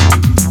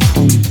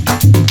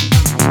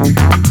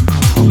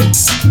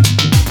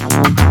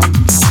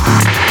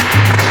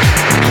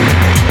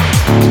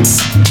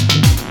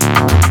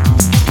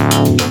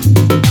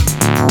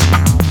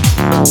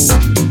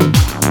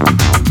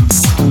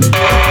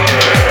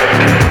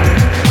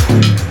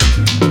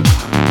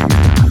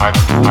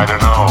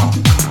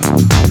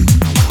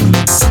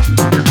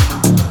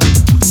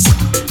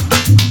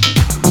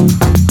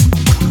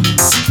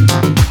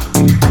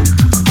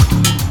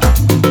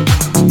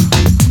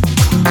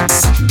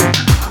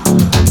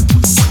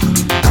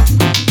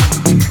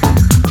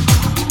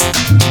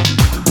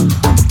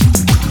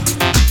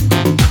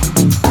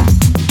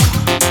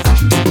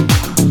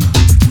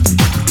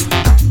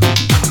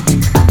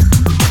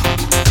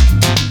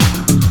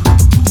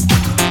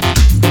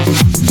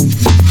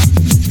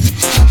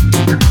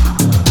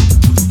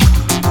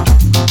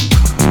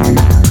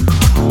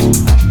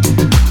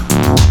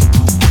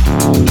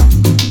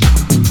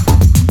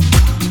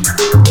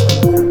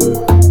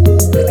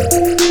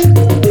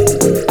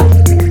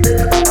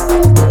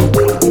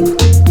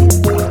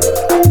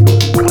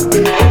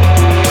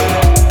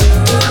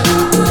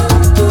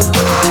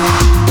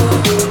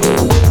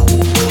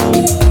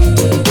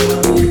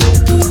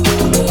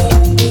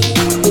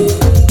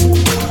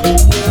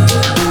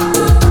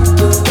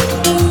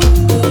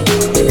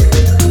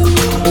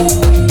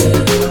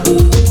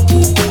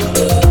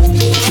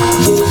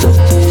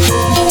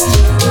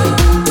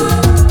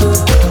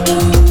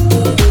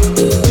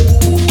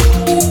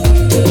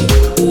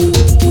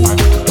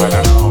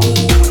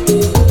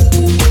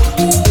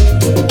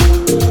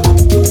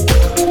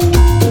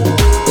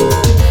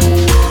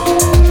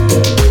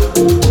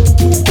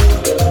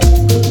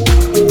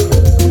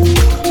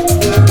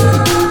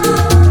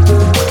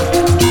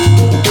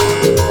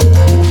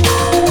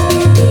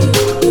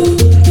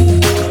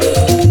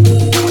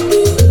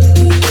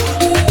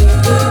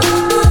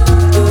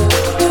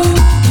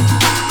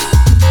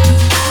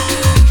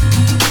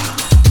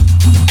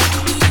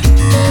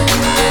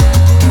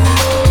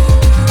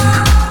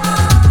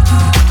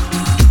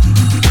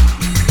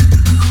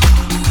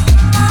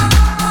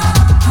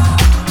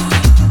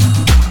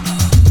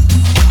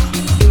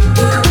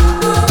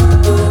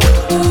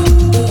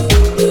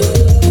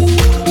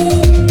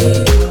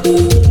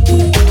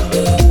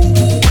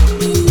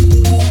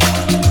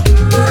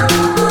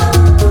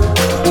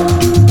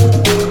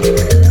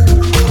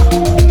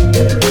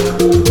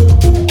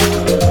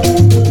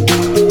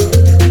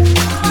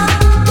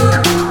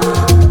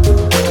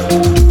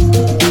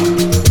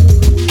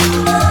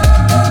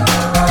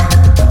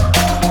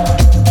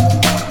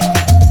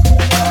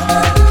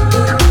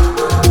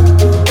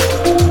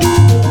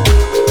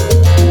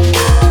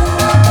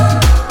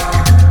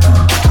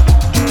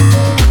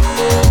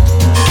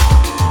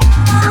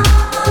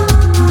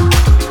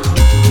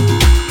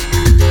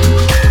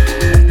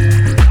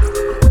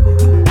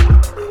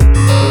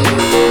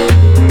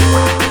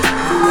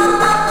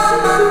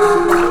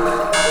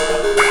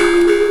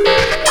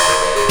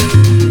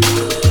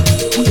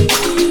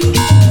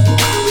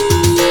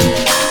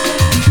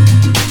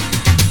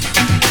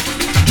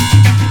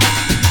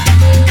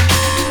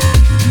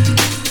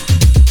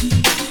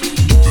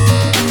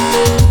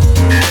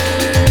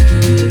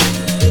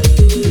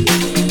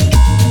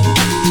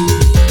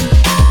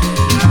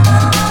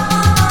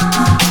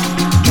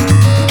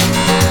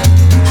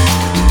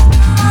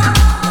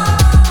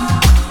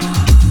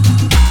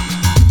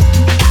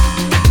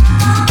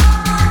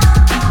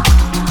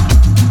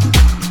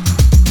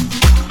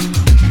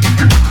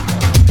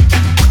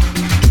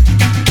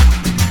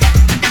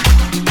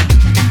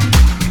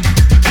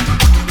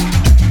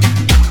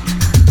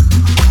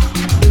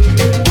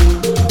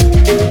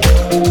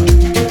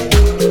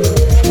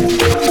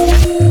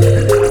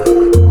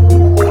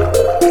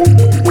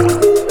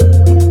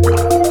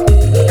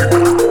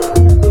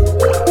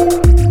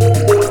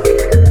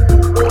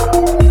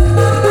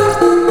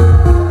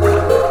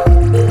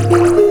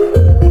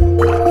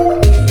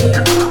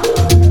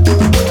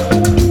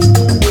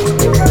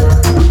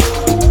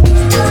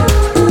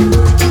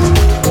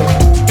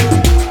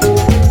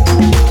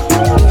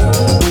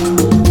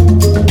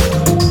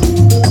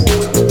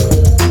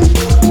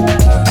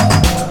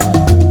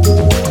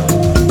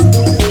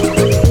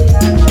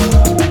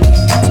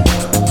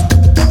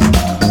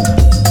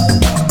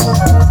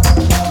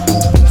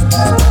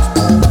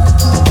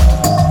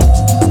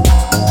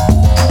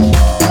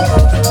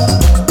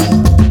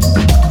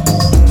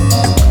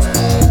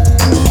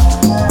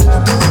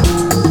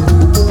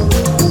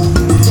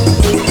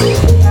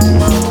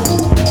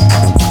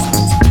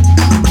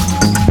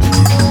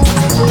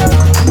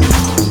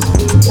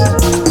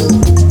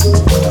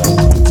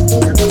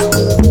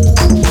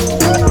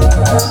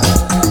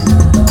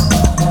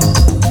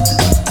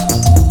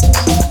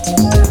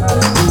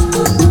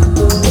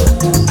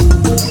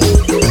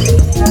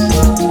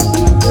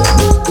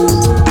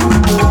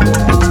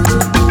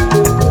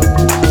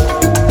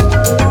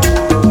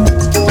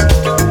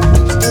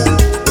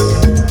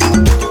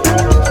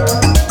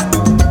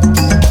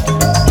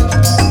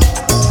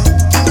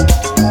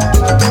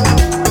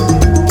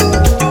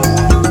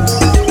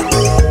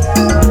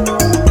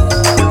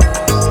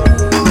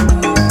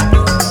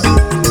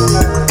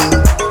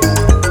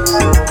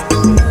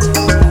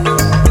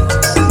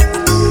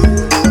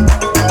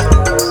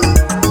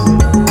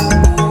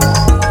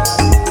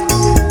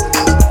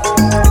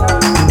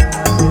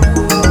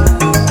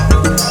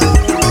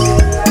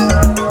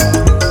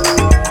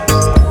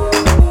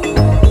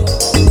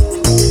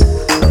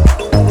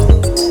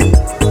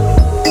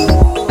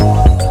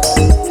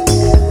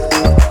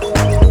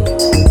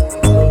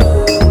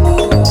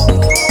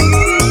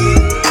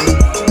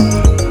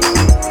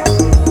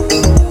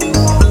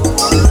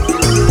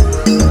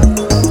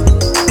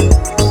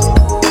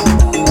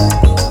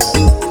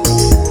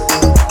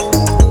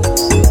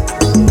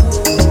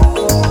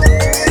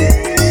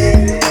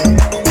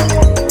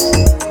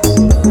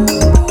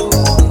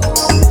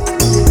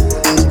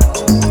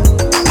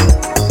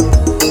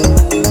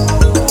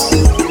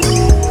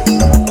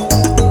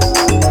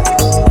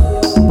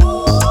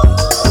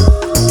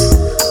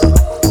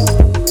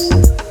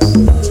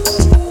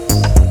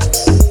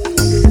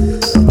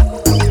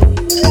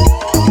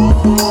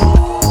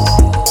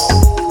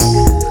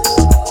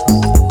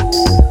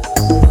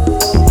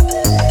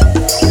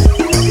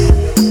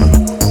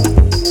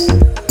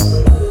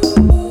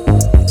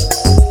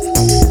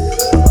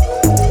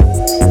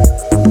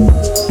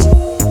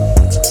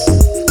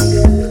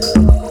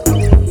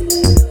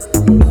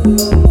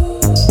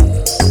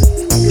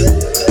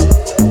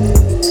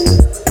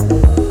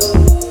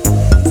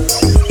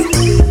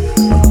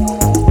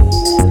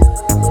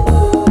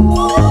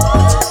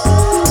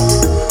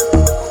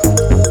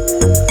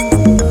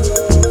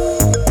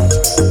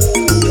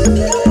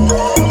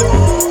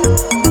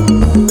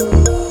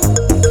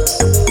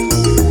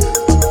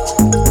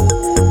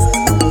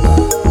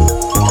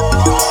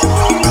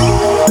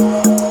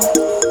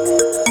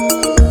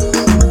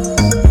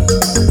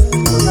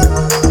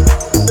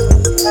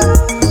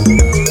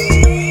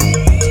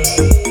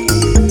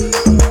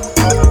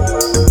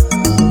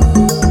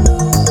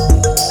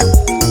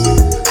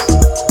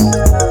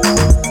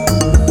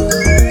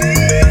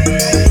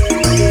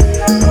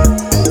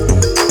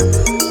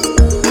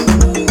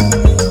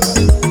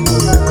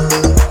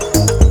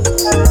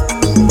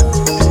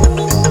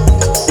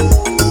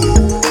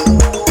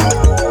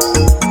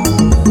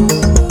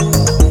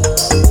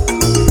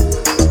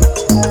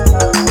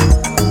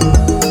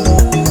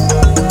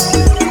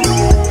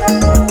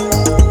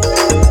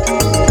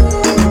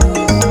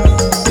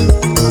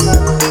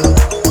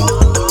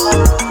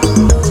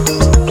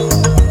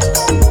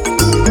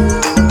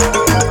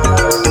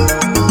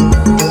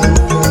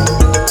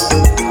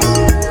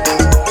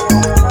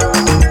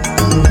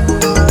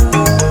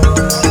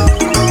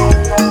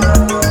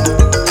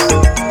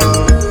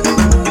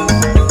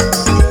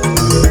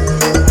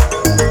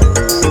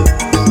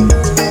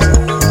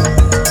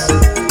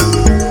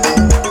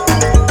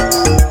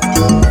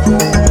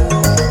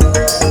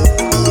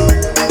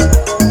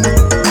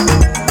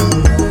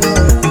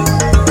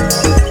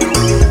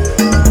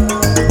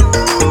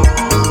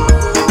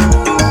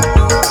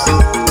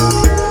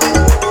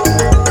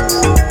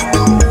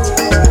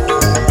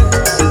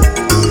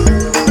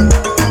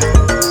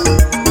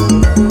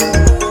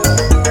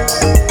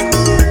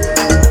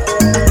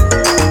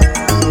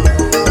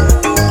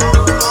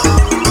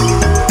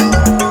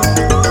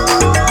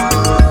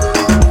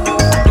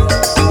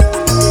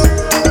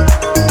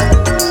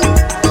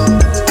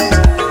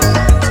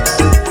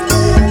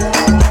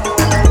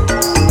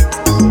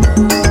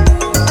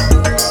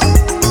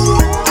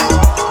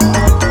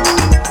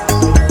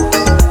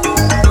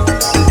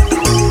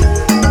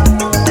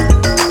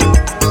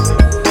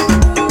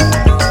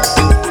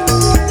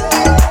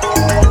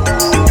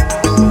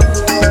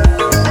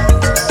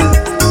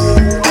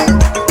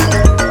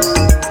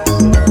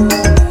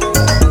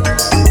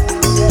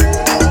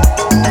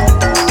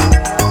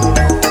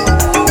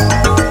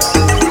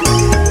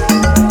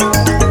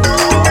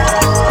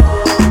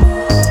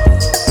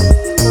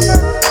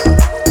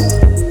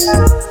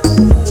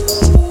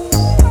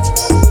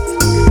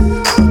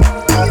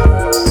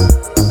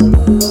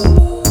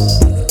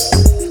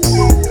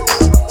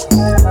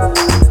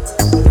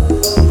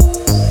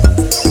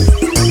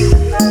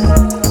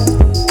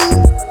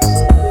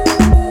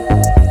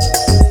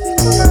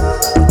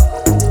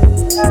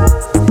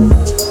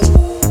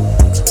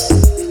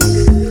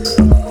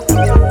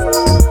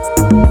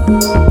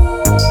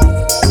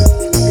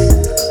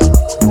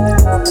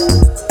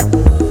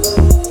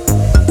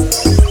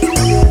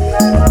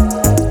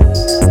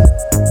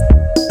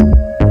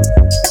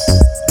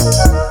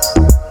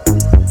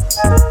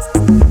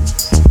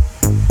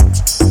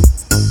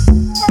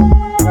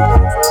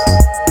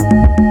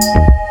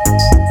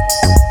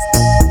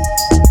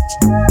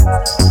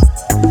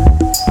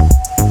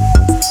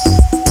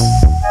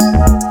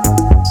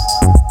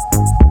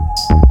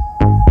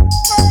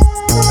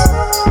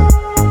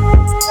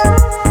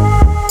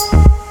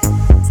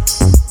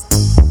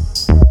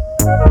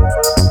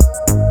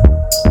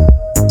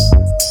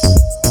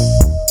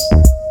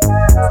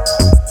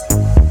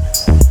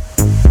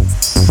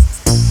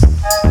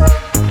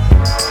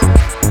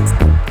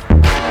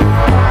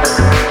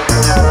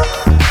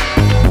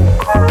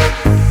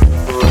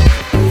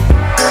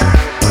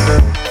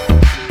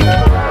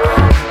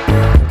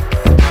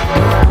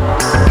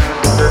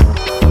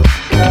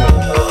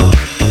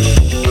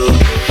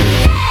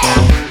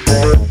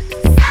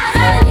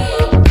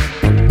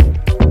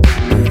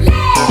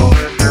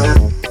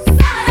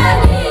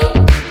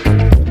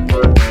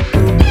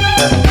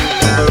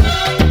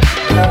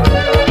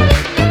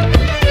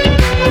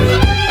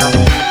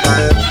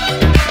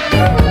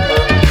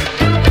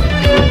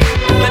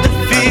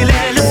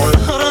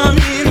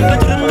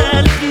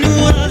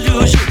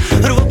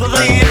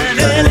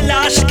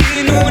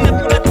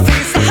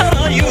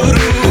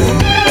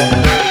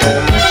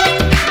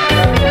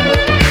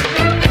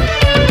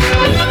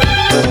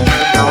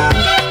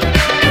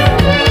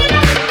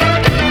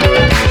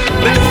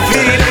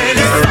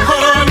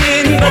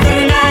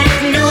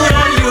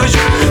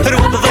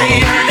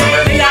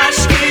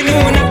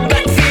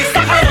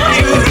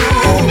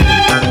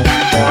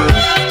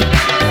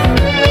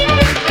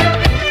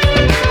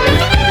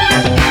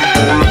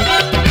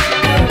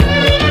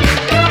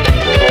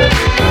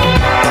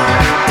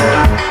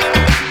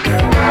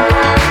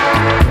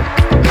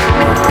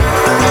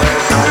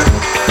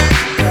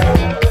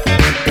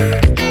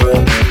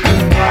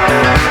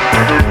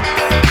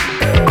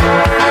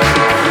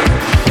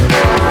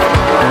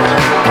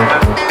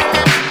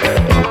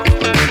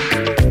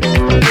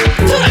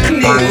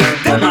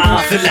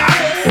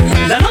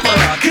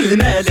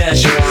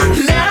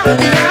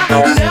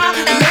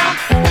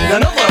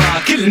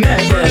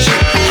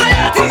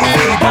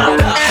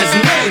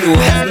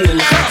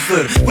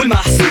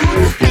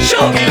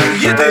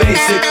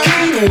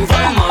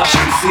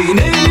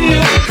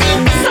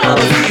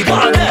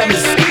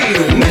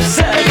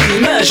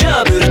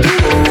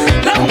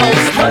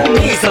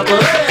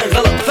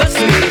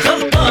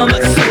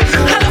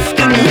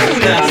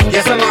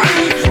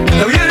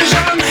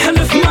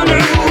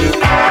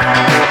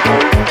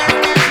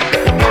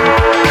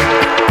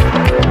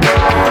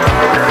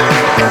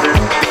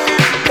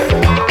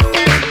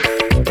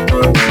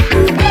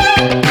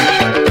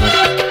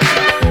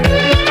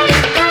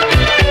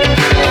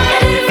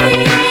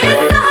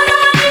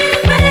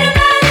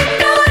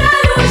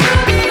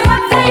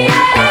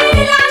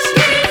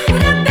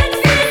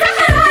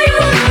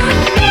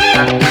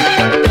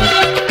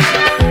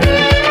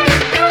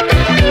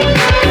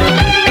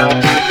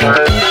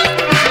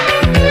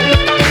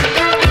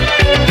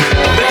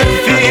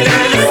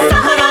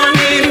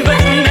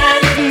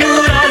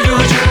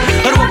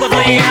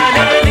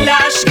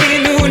 flash in